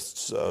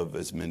interests of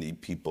as many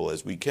people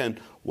as we can,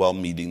 while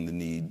meeting the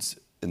needs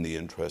and the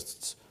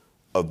interests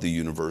of the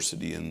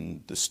university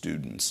and the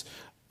students.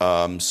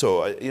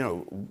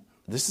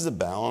 This is a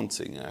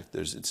balancing act.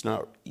 It's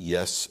not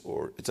yes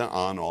or it's not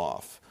on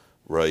off,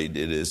 right?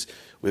 It is.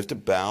 We have to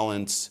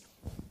balance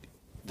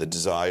the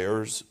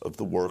desires of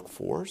the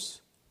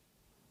workforce,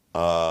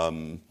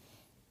 and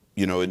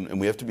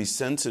we have to be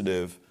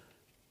sensitive,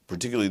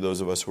 particularly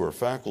those of us who are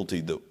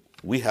faculty, that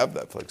we have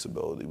that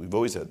flexibility. We've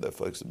always had that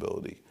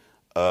flexibility,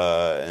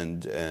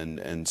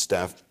 and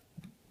staff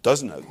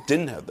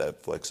didn't have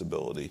that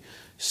flexibility.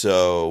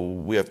 So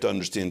we have to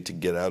understand to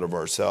get out of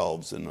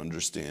ourselves and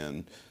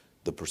understand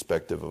the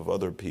perspective of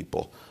other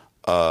people.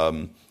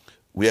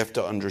 We have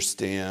to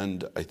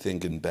understand, I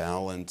think, in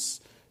balance,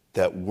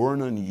 that we're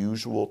an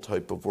unusual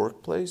type of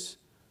workplace.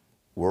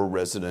 We're a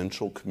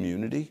residential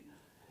community,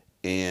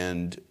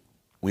 and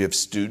we have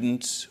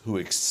students who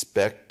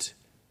expect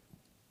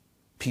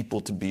people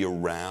to be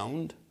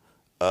around,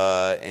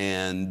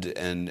 and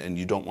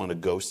you don't want a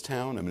ghost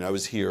town. I mean, I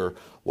was here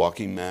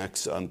walking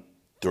Max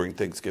during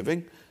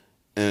Thanksgiving,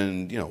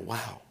 and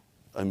wow,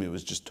 I mean, it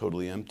was just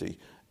totally empty,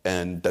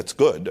 and that's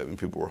good. I mean,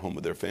 people were home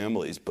with their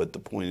families, but the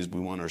point is, we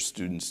want our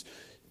students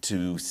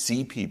to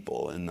see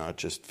people and not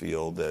just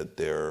feel that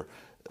they're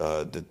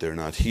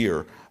not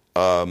here.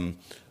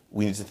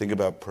 We need to think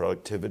about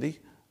productivity,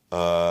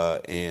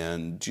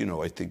 and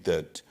I think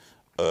that.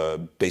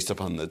 Based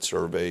upon that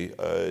survey,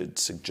 it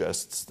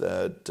suggests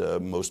that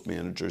most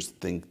managers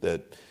think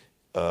that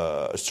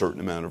a certain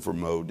amount of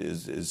remote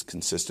is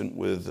consistent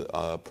with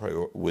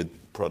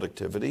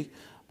productivity.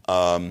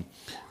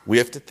 We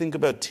have to think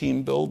about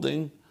team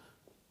building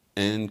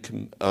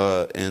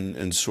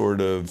and sort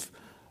of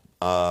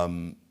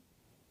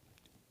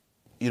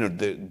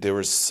there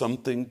is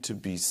something to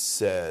be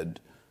said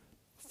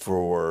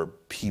for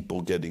people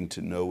getting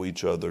to know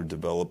each other,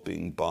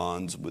 developing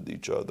bonds with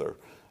each other.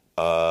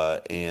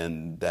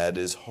 And that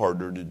is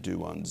harder to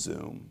do on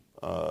Zoom.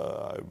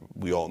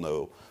 We all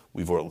know,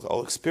 we've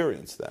all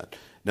experienced that.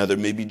 Now, there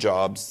may be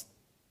jobs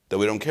that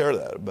we don't care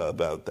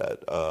about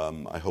that.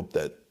 I hope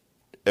that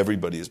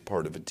everybody is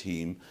part of a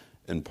team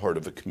and part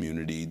of a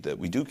community that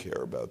we do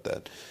care about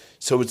that.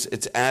 So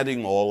it's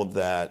adding all of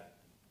that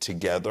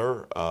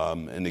together.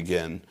 And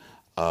again,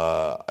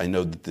 I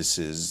know that this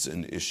is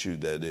an issue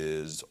that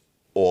is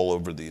all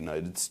over the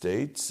United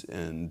States,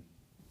 and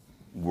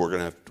we're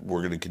going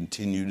to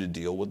continue to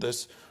deal with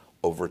this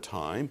over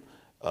time,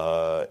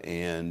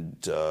 I'm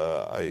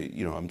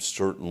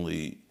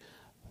certainly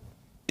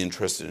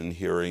interested in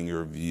hearing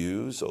your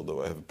views,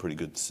 although I have a pretty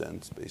good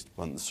sense based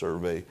upon the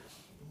survey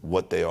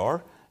what they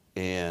are,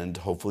 and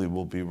hopefully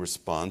we'll be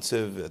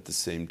responsive at the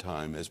same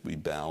time as we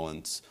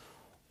balance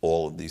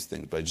all of these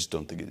things. But I just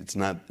don't think it's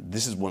not.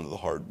 This is one of the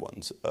hard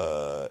ones,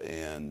 that's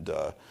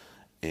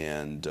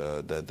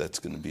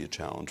going to be a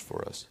challenge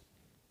for us.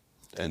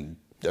 And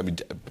I mean.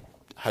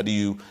 How do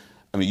you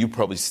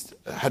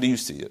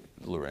see it,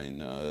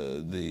 Lorraine?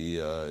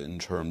 In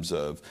terms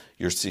of,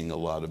 you're seeing a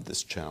lot of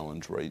this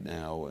challenge right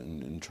now,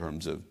 and in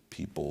terms of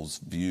people's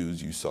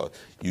views, you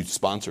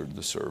sponsored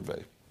the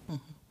survey.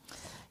 Mm-hmm.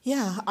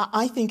 Yeah,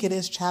 I think it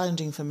is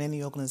challenging for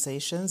many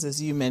organizations.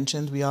 As you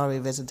mentioned, we are a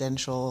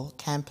residential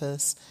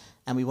campus,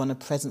 and we want a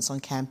presence on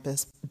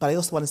campus, but I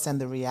also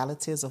understand the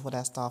realities of what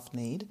our staff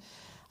need.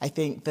 I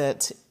think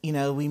that,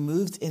 we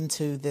moved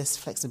into this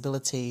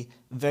flexibility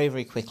very,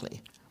 very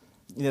quickly.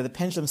 The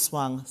pendulum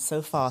swung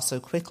so far,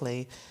 so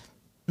quickly.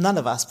 None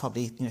of us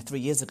probably, 3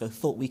 years ago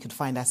thought we could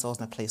find ourselves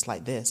in a place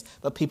like this,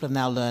 but people have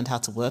now learned how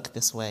to work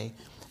this way.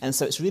 And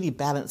so it's really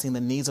balancing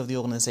the needs of the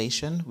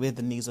organization with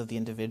the needs of the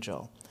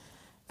individual.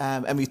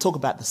 And we talk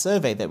about the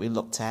survey that we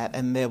looked at,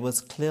 and there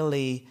was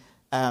clearly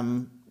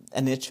an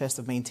interest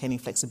of maintaining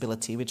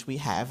flexibility, which we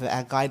have.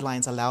 Our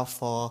guidelines allow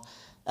for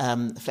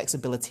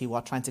flexibility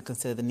while trying to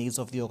consider the needs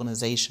of the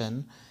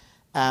organization.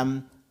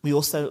 We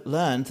also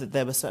learned that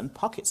there were certain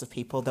pockets of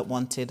people that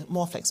wanted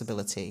more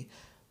flexibility.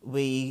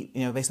 We,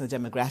 based on the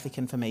demographic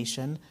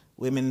information,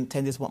 women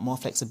tended to want more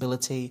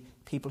flexibility.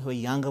 People who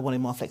are younger wanted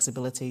more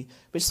flexibility,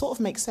 which sort of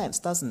makes sense,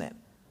 doesn't it?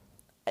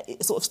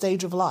 It's sort of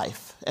stage of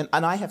life. And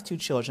I have 2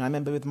 children. I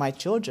remember with my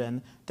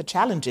children, the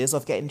challenges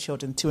of getting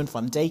children to and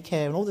from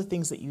daycare and all the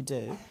things that you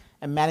do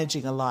and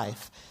managing a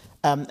life.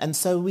 And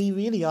so we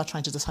really are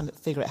trying to just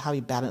figure out how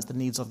we balance the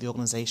needs of the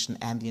organization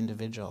and the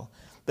individual.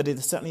 But it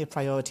is certainly a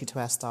priority to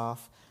our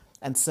staff,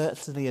 and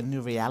certainly a new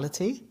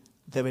reality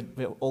that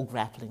we're all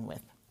grappling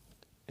with.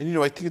 And,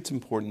 I think it's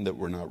important that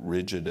we're not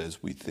rigid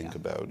as we think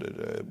about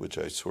it, which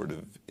I sort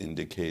of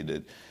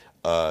indicated.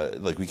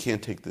 Like, we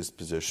can't take this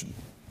position.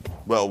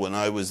 Well, when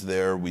I was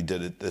there, we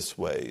did it this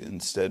way.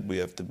 Instead, we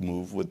have to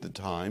move with the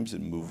times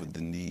and move with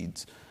the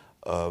needs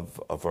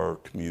of our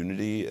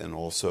community, and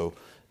also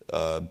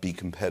be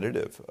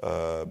competitive,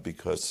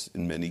 because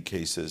in many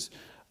cases,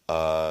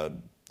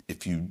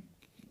 if you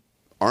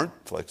aren't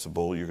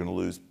flexible, you're going to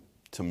lose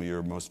some of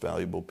your most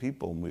valuable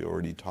people. And we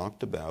already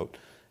talked about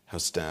how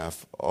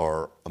staff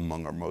are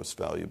among our most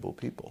valuable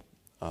people.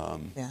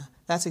 Yeah,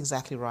 that's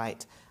exactly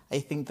right. I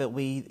think that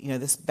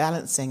this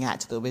balancing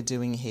act that we're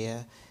doing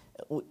here,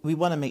 we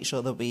want to make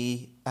sure that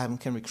we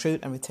can recruit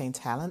and retain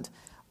talent,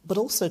 but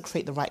also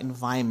create the right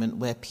environment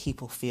where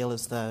people feel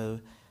as though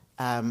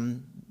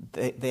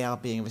they are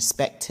being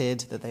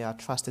respected, that they are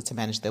trusted to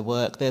manage their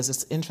work. There's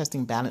this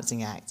interesting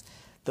balancing act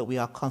that we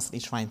are constantly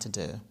trying to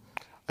do.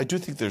 I do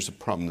think there's a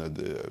problem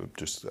that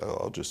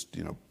I'll just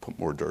put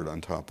more dirt on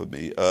top of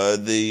me.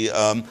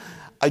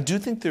 I do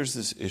think there's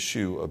this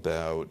issue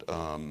about,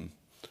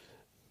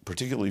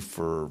 particularly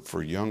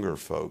for younger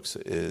folks,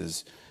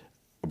 is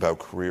about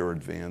career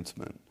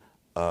advancement.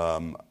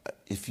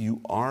 If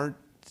you aren't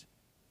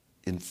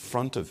in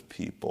front of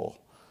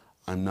people,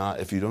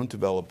 if you don't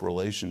develop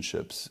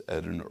relationships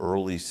at an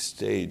early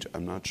stage,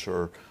 I'm not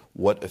sure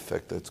what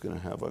effect that's going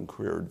to have on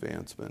career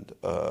advancement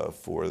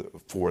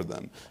for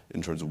them, in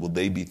terms of, will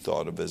they be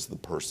thought of as the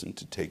person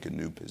to take a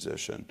new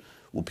position?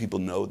 Will people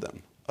know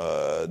them?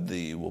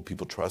 Will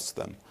people trust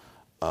them?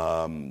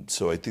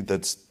 So I think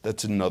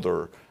that's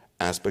another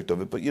aspect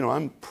of it. But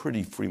I'm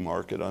pretty free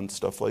market on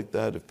stuff like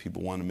that. If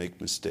people want to make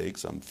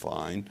mistakes, I'm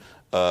fine.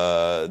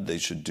 They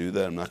should do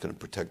that. I'm not going to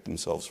protect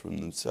themselves from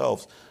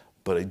themselves.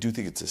 But I do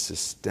think it's a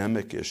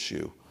systemic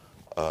issue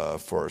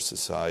for our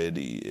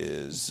society.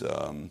 Is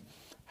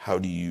how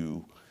do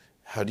you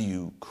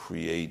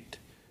create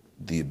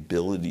the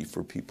ability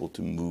for people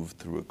to move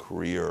through a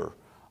career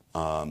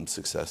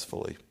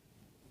successfully?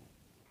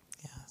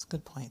 Yeah, that's a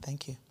good point.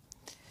 Thank you.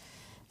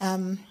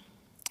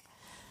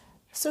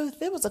 So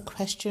there was a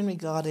question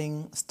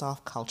regarding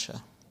staff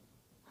culture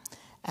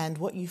and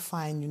what you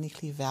find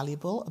uniquely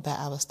valuable about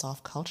our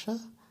staff culture.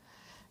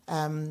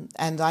 And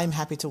I'm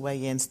happy to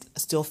weigh in,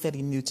 still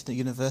fairly new to the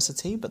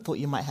university, but thought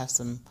you might have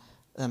some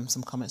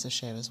comments to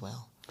share as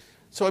well.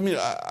 So,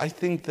 I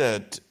think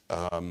that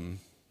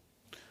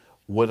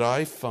what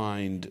I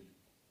find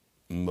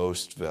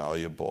most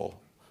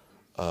valuable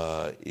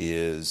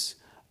is,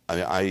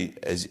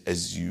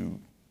 as you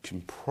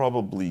can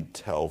probably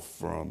tell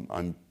from,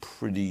 I'm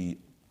pretty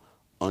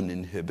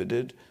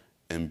uninhibited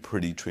and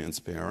pretty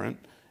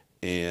transparent,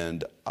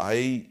 and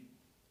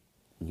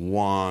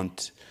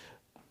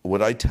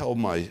what I tell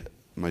my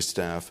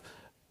staff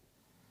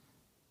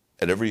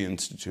at every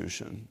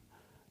institution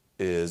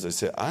is, I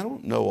say, I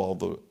don't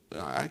know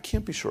I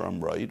can't be sure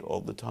I'm right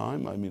all the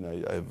time. I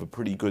have a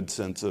pretty good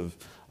sense of,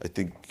 I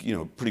think,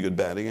 pretty good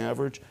batting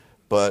average,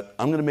 but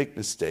I'm going to make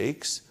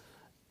mistakes,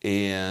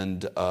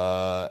 and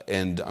I'm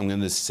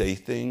going to say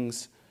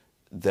things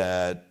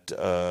that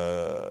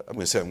I'm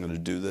going to say I'm going to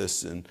do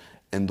this, and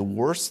the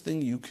worst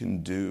thing you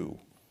can do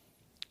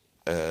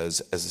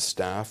as a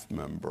staff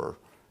member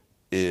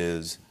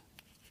is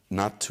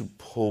not to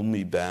pull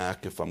me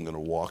back if I'm going to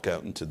walk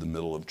out into the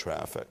middle of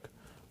traffic,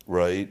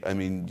 right?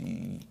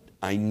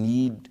 I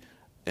need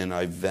and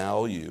I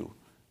value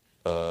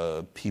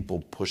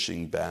people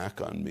pushing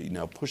back on me.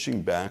 Now,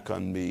 pushing back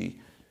on me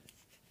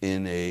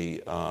in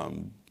a,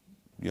 I'm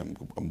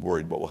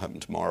worried what will happen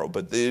tomorrow,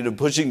 but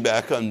pushing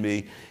back on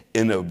me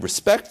in a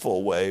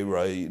respectful way,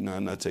 right? No,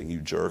 I'm not saying you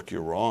jerk,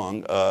 you're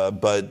wrong,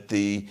 but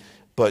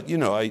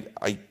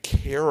I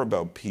care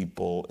about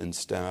people and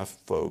staff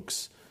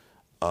folks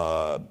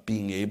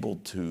being able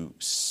to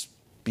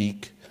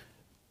speak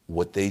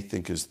what they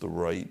think is the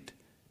right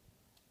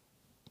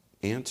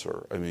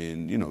answer.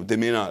 They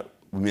may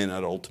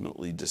not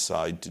ultimately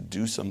decide to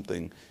do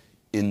something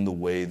in the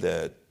way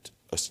that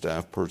a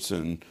staff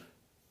person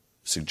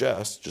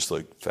suggests, just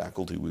like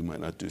faculty, we might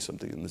not do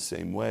something in the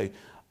same way.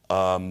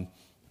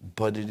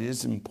 But it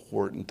is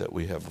important that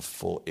we have a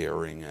full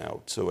airing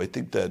out. So I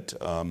think that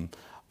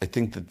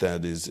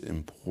that is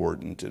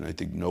important, and I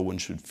think no one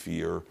should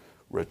fear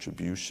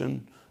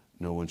retribution.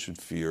 No one should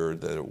fear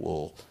that it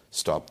will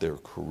stop their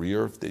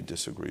career if they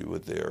disagree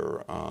with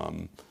their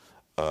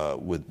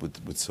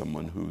with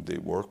someone who they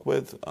work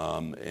with,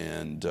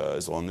 and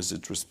as long as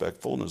it's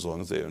respectful and as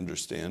long as they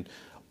understand,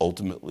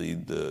 ultimately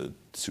the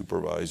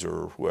supervisor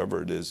or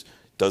whoever it is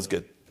does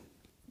get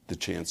the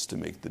chance to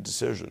make the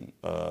decision,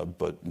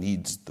 but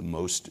needs the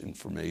most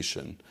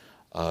information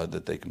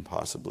that they can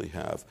possibly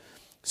have.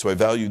 So I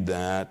value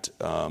that,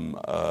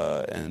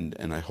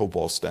 and I hope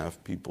all staff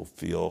people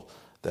feel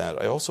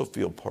that. I also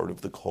feel part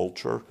of the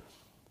culture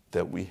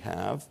that we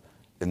have,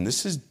 and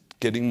this is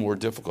getting more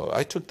difficult.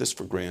 I took this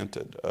for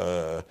granted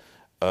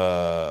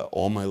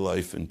all my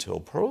life until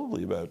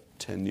probably about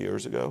 10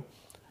 years ago,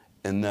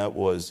 and that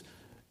was,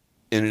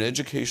 in an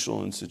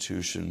educational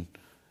institution,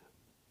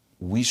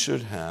 we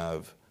should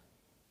have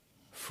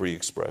free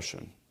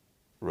expression,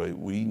 right?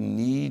 We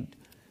need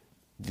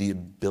the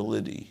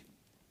ability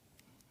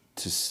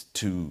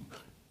to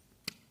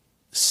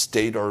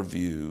state our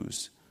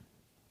views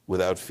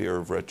without fear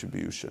of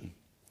retribution.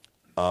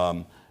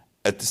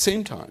 At the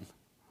same time,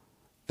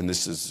 and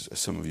this is,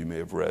 some of you may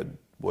have read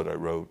what I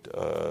wrote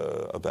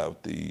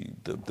about the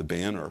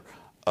banner,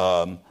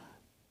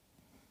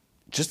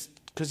 just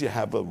because you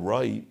have a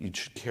right, you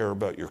should care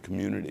about your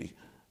community,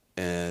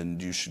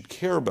 and you should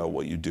care about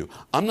what you do.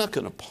 I'm not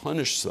going to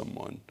punish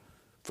someone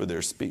for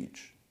their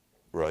speech,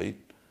 right?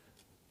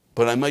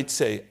 But I might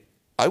say,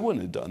 I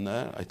wouldn't have done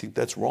that. I think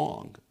that's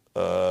wrong.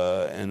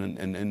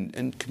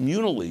 And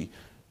communally,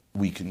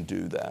 we can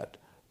do that.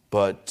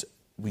 But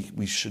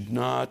we should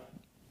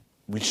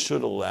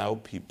allow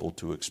people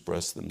to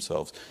express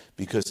themselves,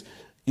 because,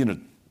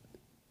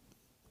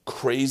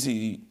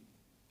 crazy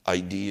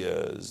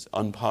ideas,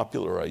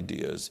 unpopular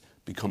ideas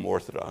become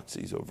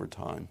orthodoxies over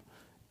time.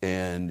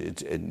 And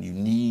you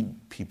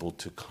need people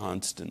to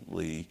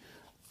constantly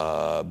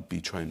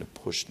be trying to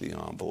push the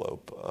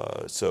envelope.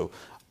 So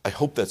I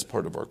hope that's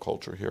part of our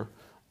culture here.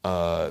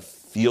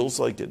 Feels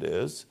like it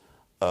is,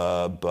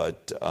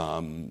 but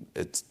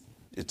it's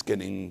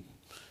getting,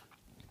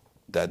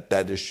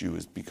 that issue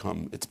has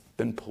become, it's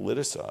been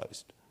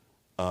politicized.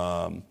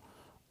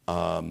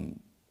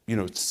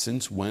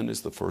 Since when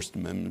has the First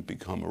Amendment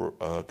become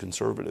a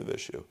conservative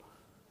issue?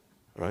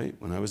 Right?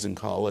 When I was in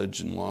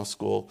college and law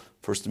school,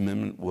 First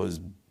Amendment was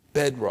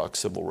bedrock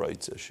civil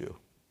rights issue.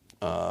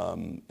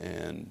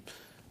 And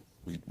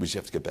we just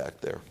have to get back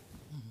there.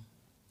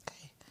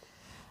 Okay.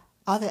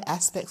 Are there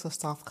aspects of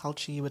staff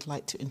culture you would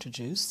like to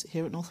introduce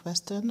here at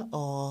Northwestern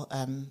or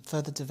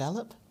further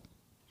develop?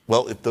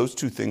 Well, if those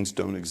two things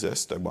don't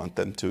exist, I want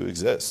them to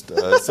exist.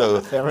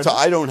 So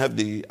I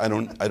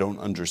don't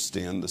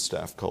understand the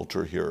staff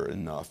culture here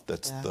enough.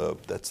 That's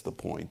the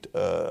point.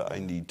 I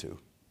need to.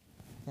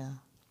 Yeah.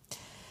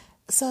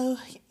 So,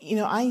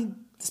 I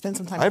spent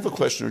some time. I have a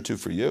question or two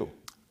for you.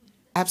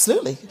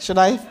 Absolutely. Should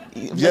I?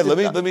 Yeah,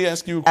 let me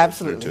ask you a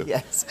question or two. Absolutely,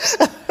 yes.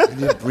 I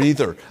need a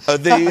breather.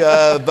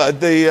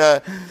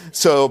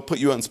 So I'll put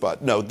you on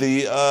spot. No,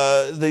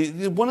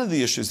 one of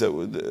the issues that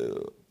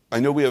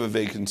I know we have a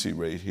vacancy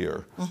rate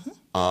here,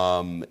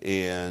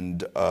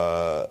 and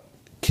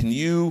can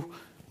you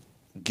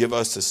give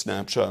us a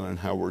snapshot on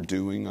how we're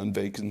doing on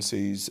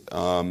vacancies,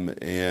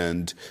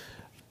 and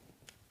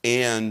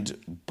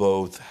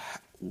both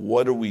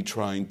what are we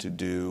trying to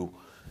do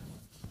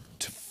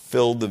to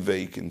fill the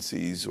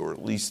vacancies, or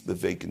at least the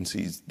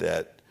vacancies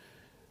that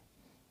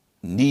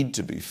need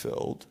to be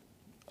filled,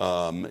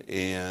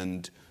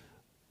 and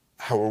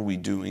how are we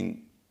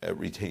doing at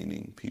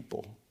retaining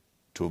people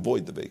to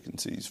avoid the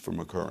vacancies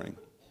from occurring?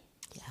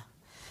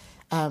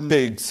 Yeah.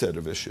 Big set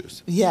of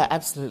issues. Yeah,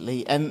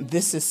 absolutely. And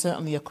this is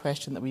certainly a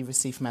question that we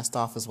receive from our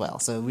staff as well.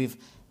 So we've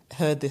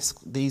heard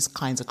these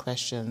kinds of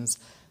questions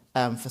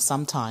for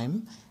some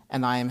time,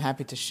 and I am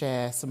happy to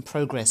share some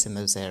progress in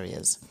those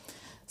areas.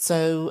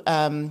 So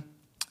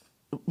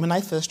when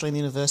I first joined the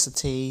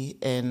university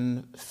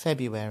in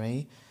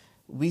February,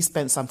 we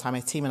spent some time, my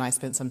team and I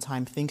spent some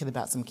time thinking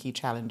about some key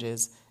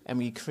challenges, and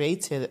we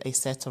created a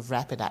set of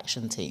rapid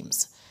action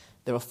teams.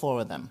 There were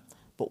 4 of them,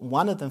 but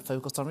one of them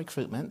focused on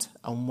recruitment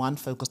and one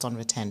focused on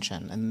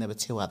retention, and there were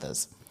 2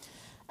 others.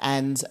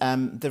 And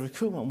the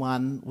recruitment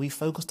one, we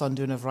focused on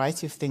doing a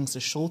variety of things to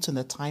shorten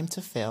the time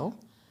to fill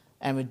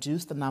and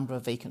reduce the number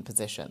of vacant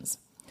positions.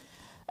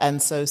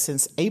 And so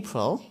since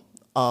April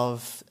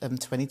of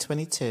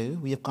 2022,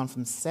 we have gone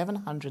from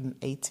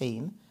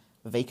 718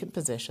 vacant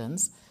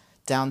positions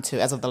down to,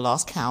 as of the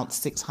last count,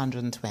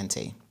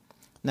 620.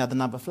 Now, the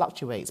number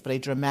fluctuates, but a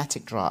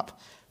dramatic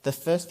drop. The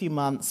first few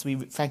months, we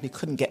frankly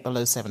couldn't get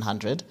below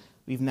 700.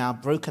 We've now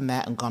broken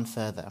that and gone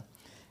further.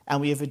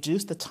 And we have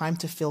reduced the time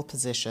to fill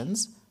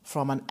positions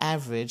from an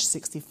average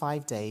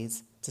 65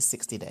 days to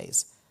 60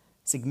 days.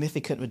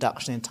 Significant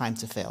reduction in time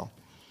to fill.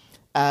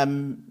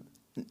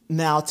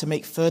 Now, to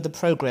make further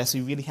progress,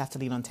 we really have to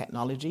lean on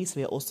technology. So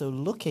we are also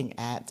looking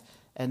at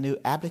a new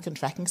applicant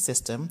tracking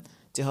system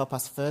to help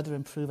us further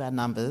improve our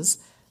numbers,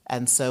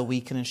 and so we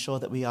can ensure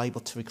that we are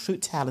able to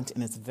recruit talent in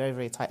this very,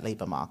 very tight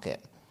labour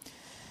market.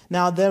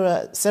 Now, there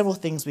are several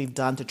things we've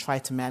done to try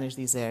to manage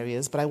these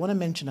areas, but I want to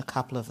mention a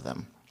couple of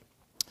them.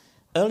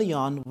 Early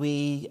on,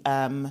 we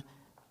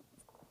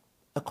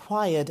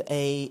acquired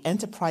an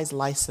enterprise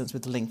license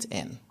with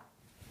LinkedIn.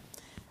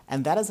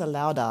 And that has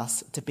allowed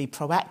us to be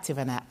proactive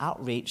in our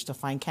outreach to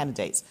find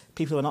candidates.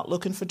 People who are not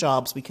looking for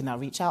jobs, we can now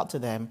reach out to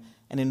them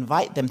and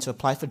invite them to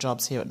apply for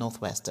jobs here at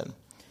Northwestern.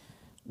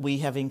 We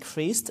have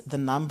increased the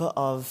number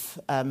of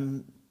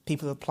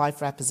people who apply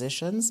for our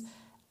positions,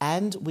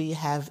 and we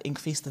have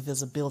increased the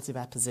visibility of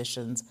our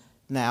positions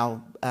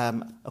now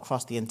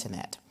across the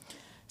internet.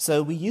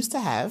 So we used to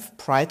have,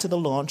 prior to the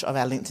launch of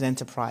our LinkedIn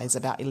Enterprise,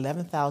 about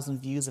 11,000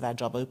 views of our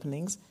job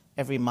openings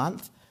every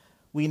month.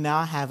 We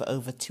now have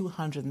over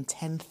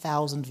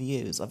 210,000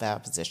 views of our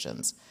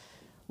positions.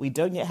 We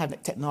don't yet have the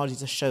technology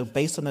to show,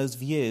 based on those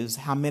views,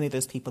 how many of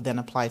those people then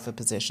apply for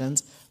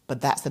positions,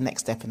 but that's the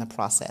next step in the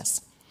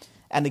process.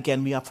 And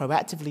again, we are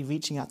proactively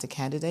reaching out to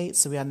candidates,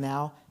 so we are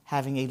now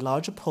having a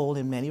larger pool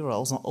in many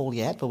roles, not all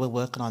yet, but we're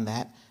working on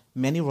that,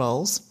 many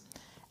roles,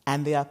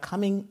 and they are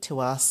coming to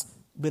us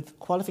with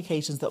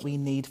qualifications that we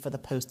need for the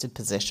posted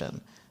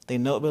position. They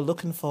know what we're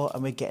looking for,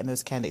 and we're getting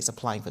those candidates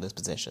applying for those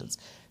positions.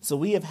 So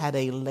we have had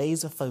a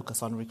laser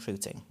focus on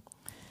recruiting.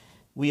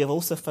 We have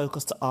also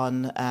focused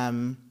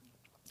on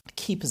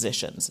key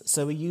positions.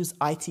 So we use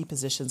IT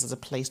positions as a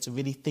place to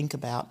really think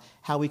about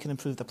how we can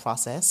improve the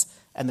process,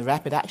 and the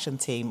Rapid Action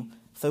team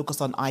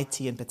focused on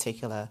IT in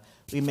particular.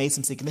 We made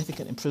some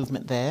significant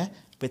improvement there.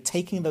 We're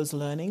taking those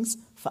learnings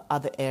for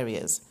other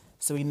areas.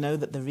 So we know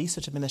that the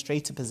research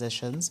administrator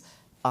positions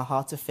are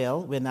hard to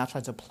fill. We're now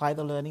trying to apply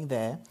the learning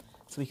there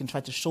so we can try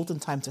to shorten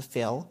time to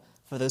fill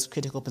for those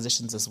critical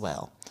positions as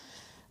well.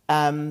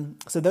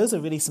 So those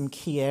are really some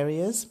key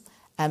areas.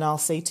 And I'll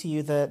say to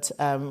you that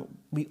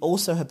we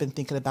also have been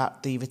thinking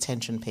about the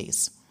retention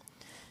piece.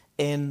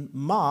 In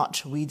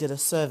March, we did a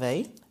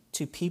survey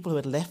to people who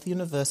had left the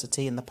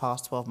university in the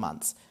past 12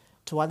 months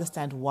to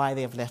understand why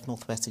they have left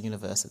Northwestern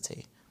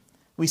University.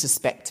 We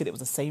suspected it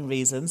was the same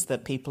reasons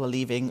that people are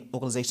leaving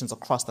organizations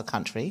across the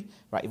country,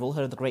 right? You've all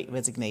heard of the Great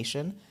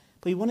Resignation,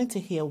 but we wanted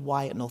to hear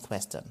why at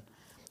Northwestern.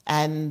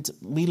 And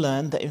we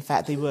learned that, in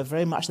fact, they were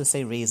very much the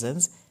same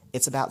reasons.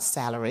 It's about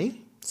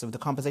salary, so the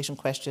compensation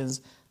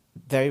questions,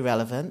 very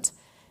relevant.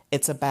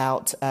 It's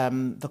about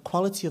the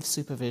quality of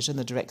supervision,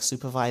 the direct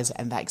supervisor,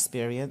 and that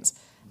experience.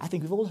 I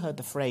think we've all heard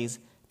the phrase,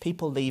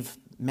 people leave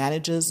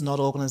managers, not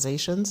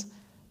organizations,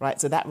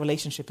 right? So that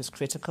relationship is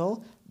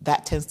critical.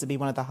 That tends to be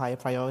one of the higher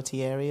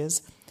priority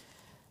areas.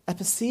 A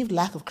perceived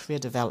lack of career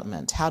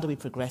development. How do we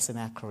progress in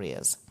our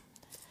careers?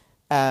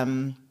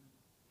 Ambiguity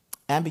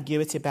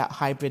about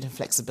hybrid and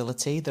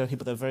flexibility. There are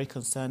people that are very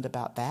concerned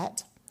about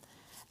that.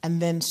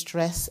 And then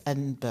stress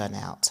and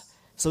burnout.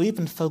 So we've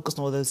been focused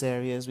on all those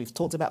areas. We've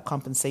talked about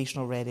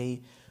compensation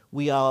already.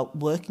 We are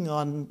working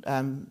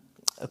on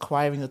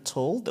acquiring a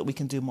tool that we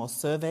can do more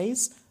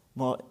surveys.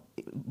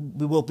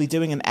 We will be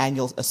doing an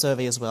annual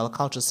survey as well, a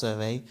culture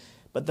survey.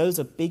 But those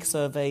are big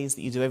surveys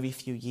that you do every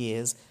few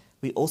years.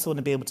 We also want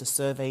to be able to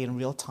survey in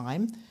real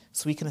time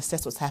so we can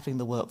assess what's happening in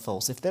the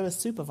workforce. If there are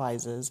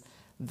supervisors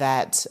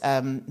that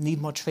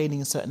need more training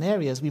in certain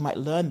areas, we might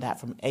learn that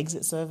from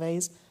exit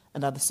surveys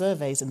and other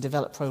surveys and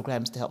develop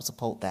programs to help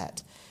support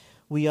that.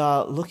 We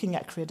are looking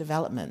at career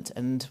development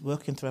and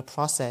working through a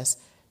process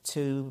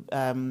to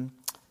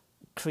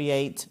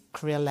create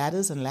career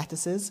ladders and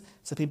lattices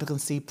so people can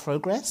see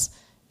progress.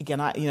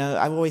 Again,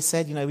 I've always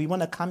said, we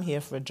want to come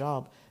here for a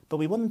job, but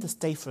we want them to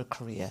stay for a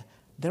career.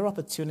 There are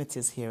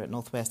opportunities here at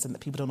Northwestern that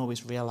people don't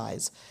always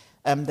realize.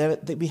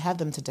 We have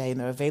them today, and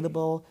they're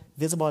available,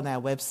 visible on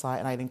our website,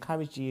 and I'd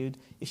encourage you,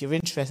 if you're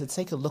interested, to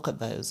take a look at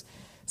those.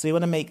 So we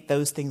want to make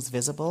those things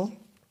visible.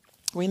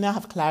 We now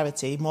have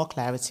more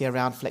clarity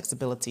around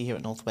flexibility here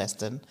at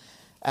Northwestern.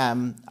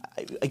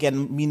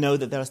 Again, we know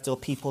that there are still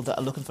people that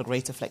are looking for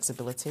greater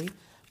flexibility,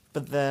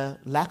 but the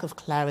lack of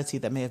clarity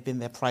that may have been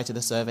there prior to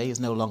the survey is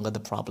no longer the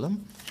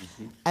problem.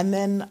 Mm-hmm. And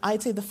then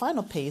I'd say the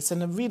final piece,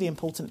 and a really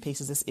important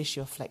piece, is this issue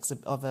of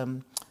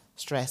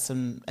stress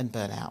and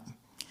burnout.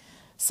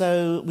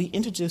 So we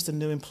introduced a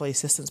new employee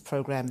assistance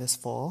program this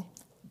fall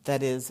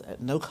that is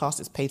at no cost.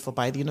 It's paid for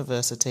by the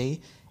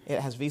university. It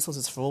has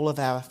resources for all of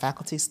our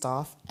faculty,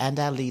 staff, and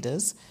our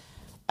leaders.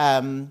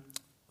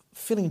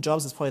 Filling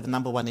jobs is probably the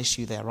number one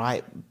issue there,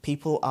 right?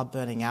 People are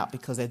burning out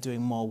because they're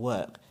doing more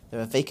work. There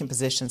are vacant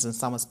positions and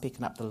someone's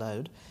picking up the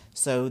load.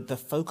 So the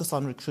focus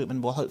on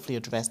recruitment will hopefully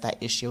address that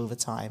issue over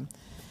time.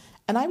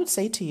 And I would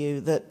say to you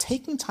that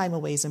taking time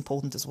away is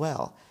important as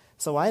well.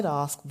 So I'd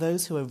ask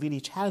those who are really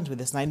challenged with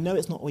this, and I know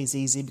it's not always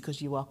easy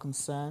because you are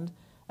concerned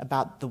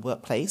about the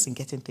workplace and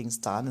getting things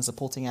done and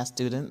supporting our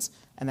students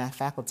and our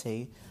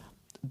faculty.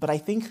 But I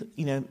think,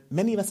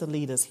 many of us are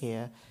leaders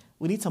here.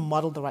 We need to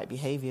model the right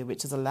behavior,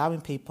 which is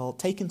allowing people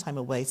taking time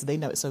away so they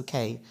know it's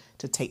okay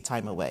to take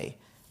time away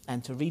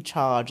and to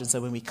recharge. And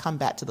so when we come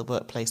back to the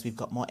workplace, we've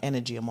got more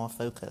energy and more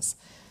focus.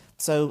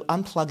 So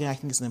unplugging, I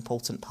think, is an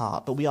important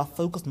part. But we are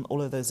focused on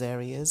all of those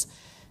areas.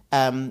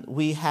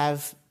 We are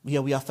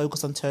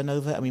focused on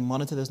turnover, and we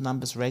monitor those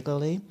numbers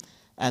regularly.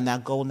 And our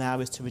goal now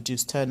is to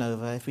reduce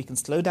turnover. If we can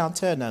slow down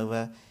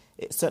turnover,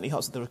 it certainly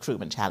helps with the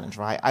recruitment challenge,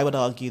 right? I would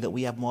argue that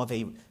we have more of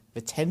a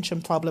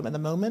retention problem at the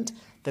moment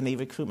than a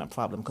recruitment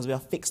problem because we are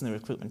fixing the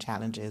recruitment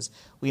challenges.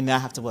 We now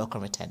have to work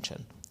on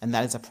retention, and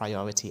that is a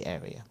priority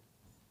area.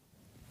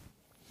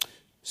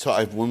 So I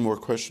have one more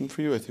question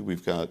for you. I think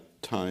we've got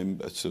time,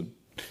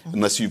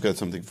 unless you've got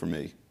something for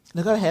me.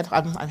 No, go ahead.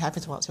 I'm happy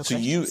to answer your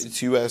questions.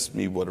 So you asked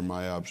me what are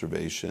my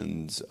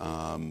observations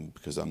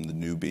because I'm the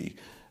newbie,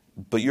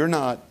 but you're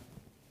not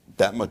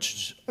that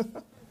much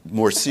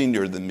more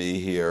senior than me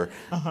here,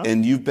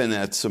 and you've been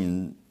at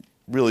some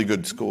really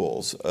good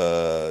schools.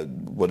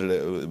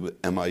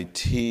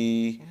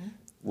 MIT?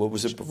 What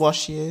was it before?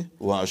 WashU.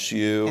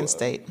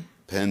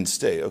 Penn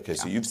State. Okay,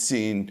 so you've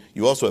seen.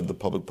 You also have the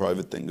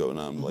public-private thing going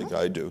on, like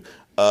I do.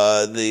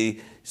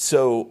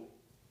 So,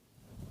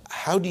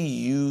 how do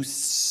you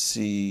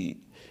see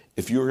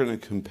if you were going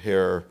to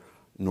compare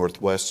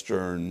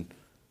Northwestern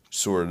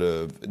sort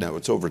of, now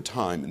it's over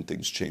time and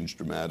things changed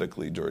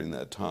dramatically during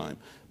that time,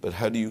 but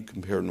how do you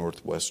compare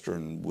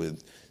Northwestern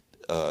with,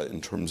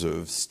 in terms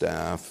of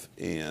staff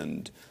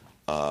and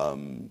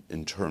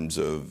in terms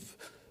of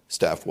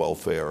staff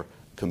welfare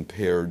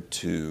compared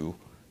to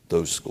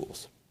those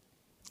schools?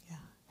 Yeah.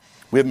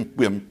 We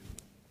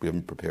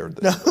haven't prepared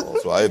this at all,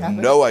 so I have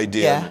no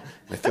idea. Yeah.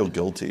 I feel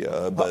guilty.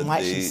 What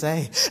might she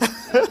say?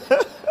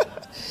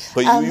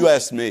 But you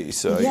asked me,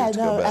 so I get to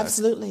go back.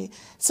 Absolutely.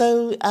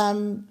 So,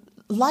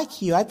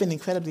 like you, I've been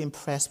incredibly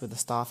impressed with the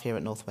staff here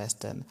at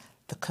Northwestern.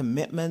 The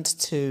commitment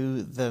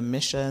to the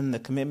mission, the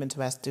commitment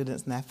to our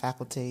students and our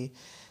faculty,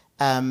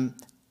 and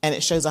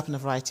it shows up in a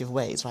variety of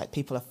ways, right?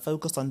 People are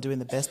focused on doing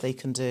the best they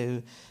can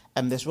do,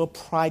 and there's real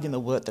pride in the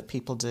work that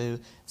people do.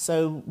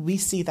 So we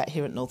see that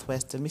here at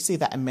Northwestern. We see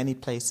that in many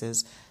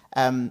places,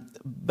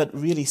 but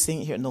really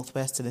seeing it here at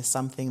Northwestern is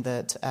something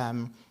that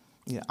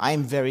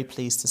I'm very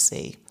pleased to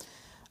see.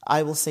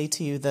 I will say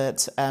to you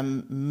that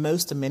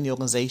most and many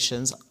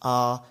organizations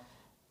are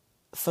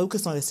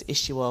focused on this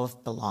issue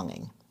of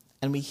belonging.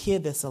 And we hear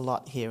this a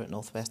lot here at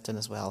Northwestern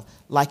as well,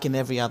 like in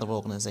every other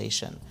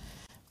organization.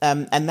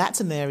 And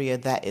that's an area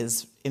that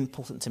is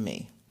important to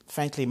me.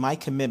 Frankly, my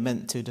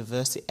commitment to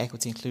diversity,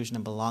 equity, inclusion,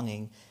 and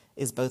belonging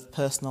is both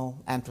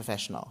personal and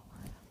professional.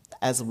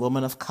 As a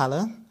woman of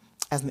color,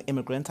 as an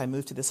immigrant, I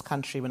moved to this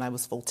country when I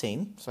was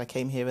 14. So I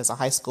came here as a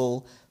high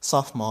school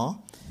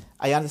sophomore.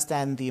 I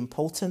understand the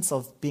importance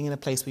of being in a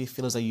place where you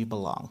feel as though you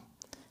belong.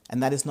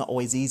 And that is not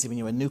always easy when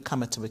you're a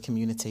newcomer to a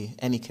community,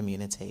 any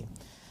community.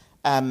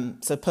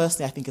 So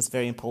personally, I think it's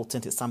very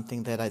important. It's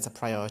something that is a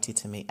priority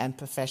to me. And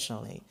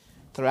professionally,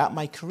 throughout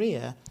my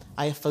career,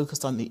 I have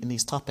focused on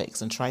these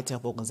topics and tried to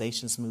help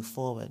organizations move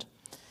forward.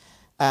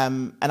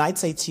 And I'd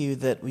say to you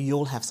that we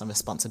all have some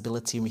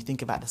responsibility when we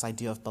think about this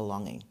idea of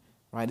belonging,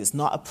 right? It's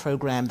not a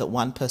program that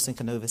one person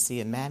can oversee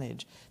and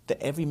manage, that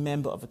every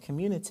member of a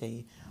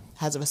community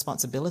has a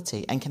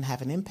responsibility and can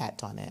have an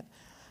impact on it.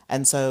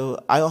 And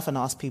so I often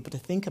ask people to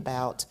think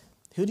about,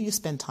 who do you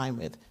spend time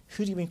with?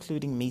 Who do you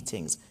include in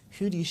meetings?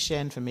 Who do you share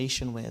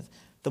information with?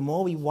 The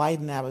more we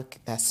widen our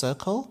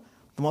circle,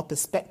 the more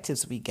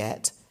perspectives we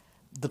get,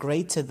 the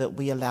greater that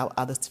we allow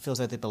others to feel as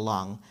though they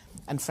belong,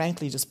 and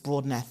frankly, just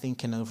broaden our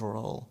thinking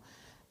overall.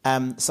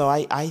 So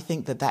I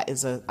think that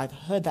is I've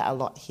heard that a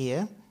lot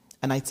here,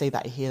 and I'd say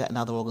that I hear that in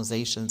other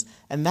organizations,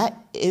 and that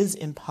is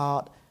in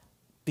part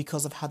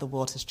because of how the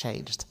world has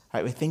changed.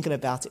 Right? We're thinking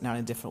about it now in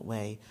a different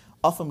way.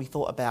 Often we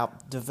thought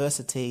about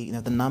diversity,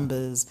 the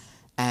numbers,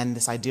 and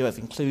this idea of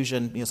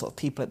inclusion, sort of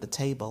people at the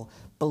table.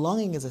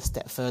 Belonging is a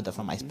step further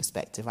from my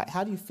perspective. Right?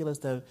 How do you feel as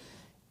though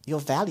you're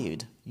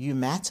valued, you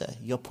matter,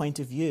 your point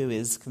of view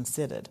is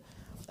considered?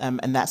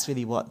 And that's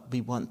really what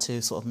we want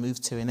to sort of move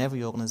to in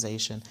every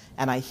organization.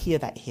 And I hear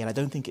that here. I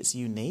don't think it's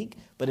unique,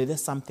 but it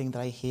is something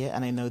that I hear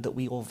and I know that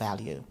we all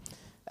value.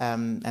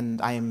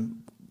 And I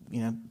am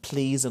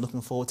pleased and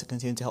looking forward to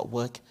continue to help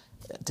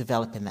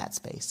develop in that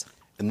space.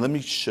 And let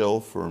me shill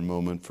for a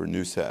moment for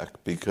NUSAC,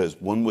 because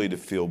one way to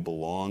feel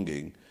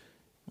belonging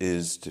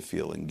is to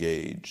feel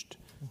engaged.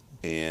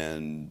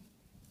 And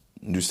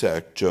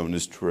NUSAC, Joan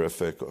is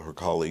terrific, her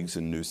colleagues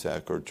in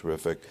NUSAC are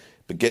terrific,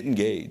 but get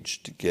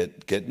engaged,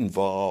 get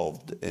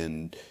involved,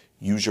 and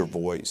use your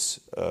voice.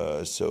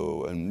 It's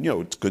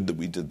good that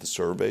we did the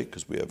survey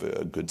because we have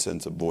a good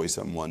sense of voice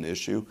on one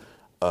issue.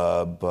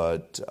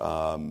 But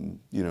I'm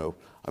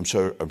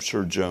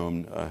sure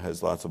Joan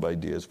has lots of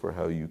ideas for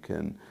how you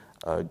can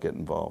get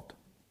involved.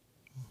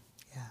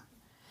 Yeah.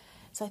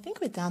 So I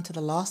think we're down to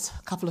the last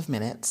couple of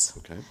minutes.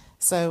 Okay.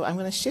 So I'm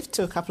going to shift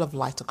to a couple of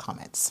lighter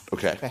comments.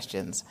 Okay.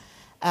 Questions.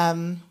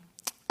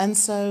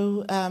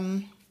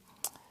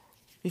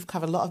 We've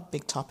covered a lot of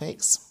big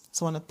topics.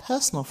 So on a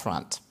personal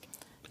front,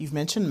 you've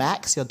mentioned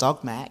Max, your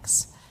dog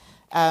Max.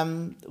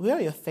 Where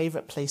are your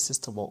favorite places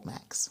to walk,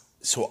 Max?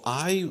 So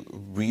I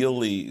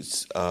really,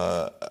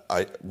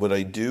 what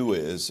I do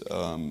is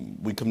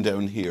we come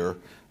down here,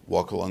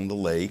 walk along the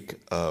lake,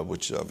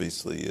 which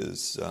obviously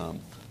is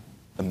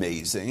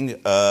amazing,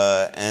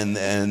 and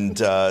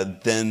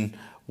then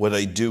what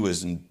I do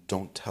is, and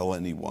don't tell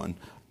anyone,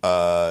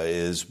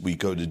 is we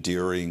go to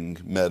Deering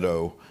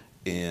Meadow,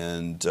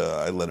 and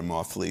I let him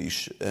off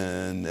leash,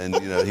 and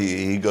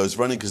he goes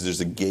running because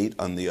there's a gate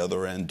on the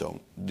other end.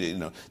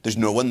 There's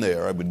no one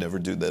there. I would never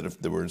do that if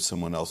there were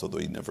someone else, although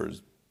he never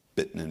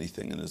bitten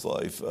anything in his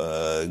life.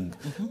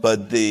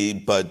 But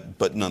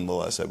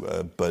nonetheless,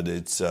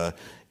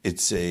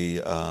 it's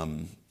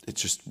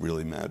just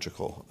really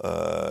magical.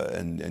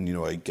 And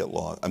I get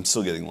lost. I'm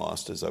still getting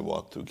lost as I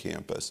walk through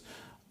campus.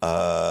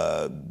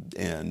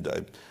 And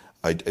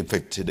in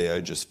fact, today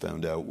I just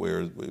found out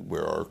where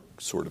our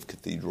sort of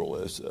cathedral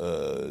is.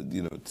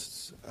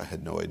 I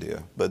had no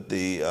idea. But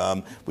we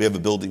have a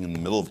building in the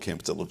middle of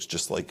campus that looks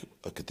just like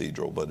a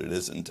cathedral, but it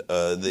isn't.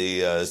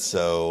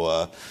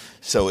 So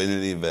in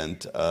any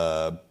event,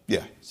 so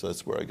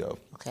that's where I go.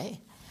 Okay.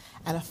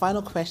 And a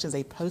final question is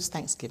a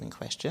post-Thanksgiving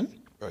question.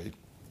 Right.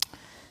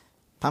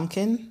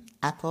 Pumpkin,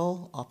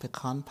 apple, or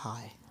pecan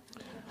pie?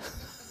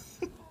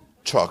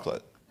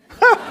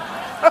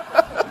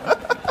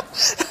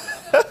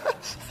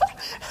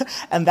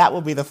 And that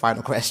will be the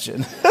final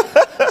question.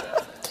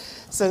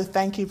 So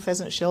thank you,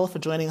 President Schill, for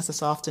joining us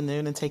this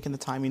afternoon and taking the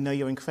time. We know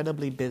you're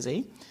incredibly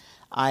busy.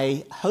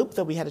 I hope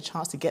that we had a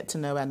chance to get to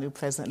know our new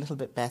president a little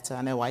bit better.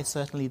 I know I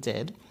certainly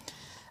did.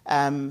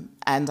 And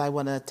I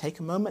want to take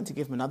a moment to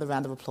give him another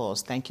round of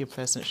applause. Thank you,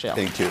 President Schill.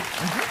 Thank you.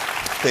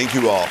 Thank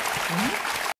you all.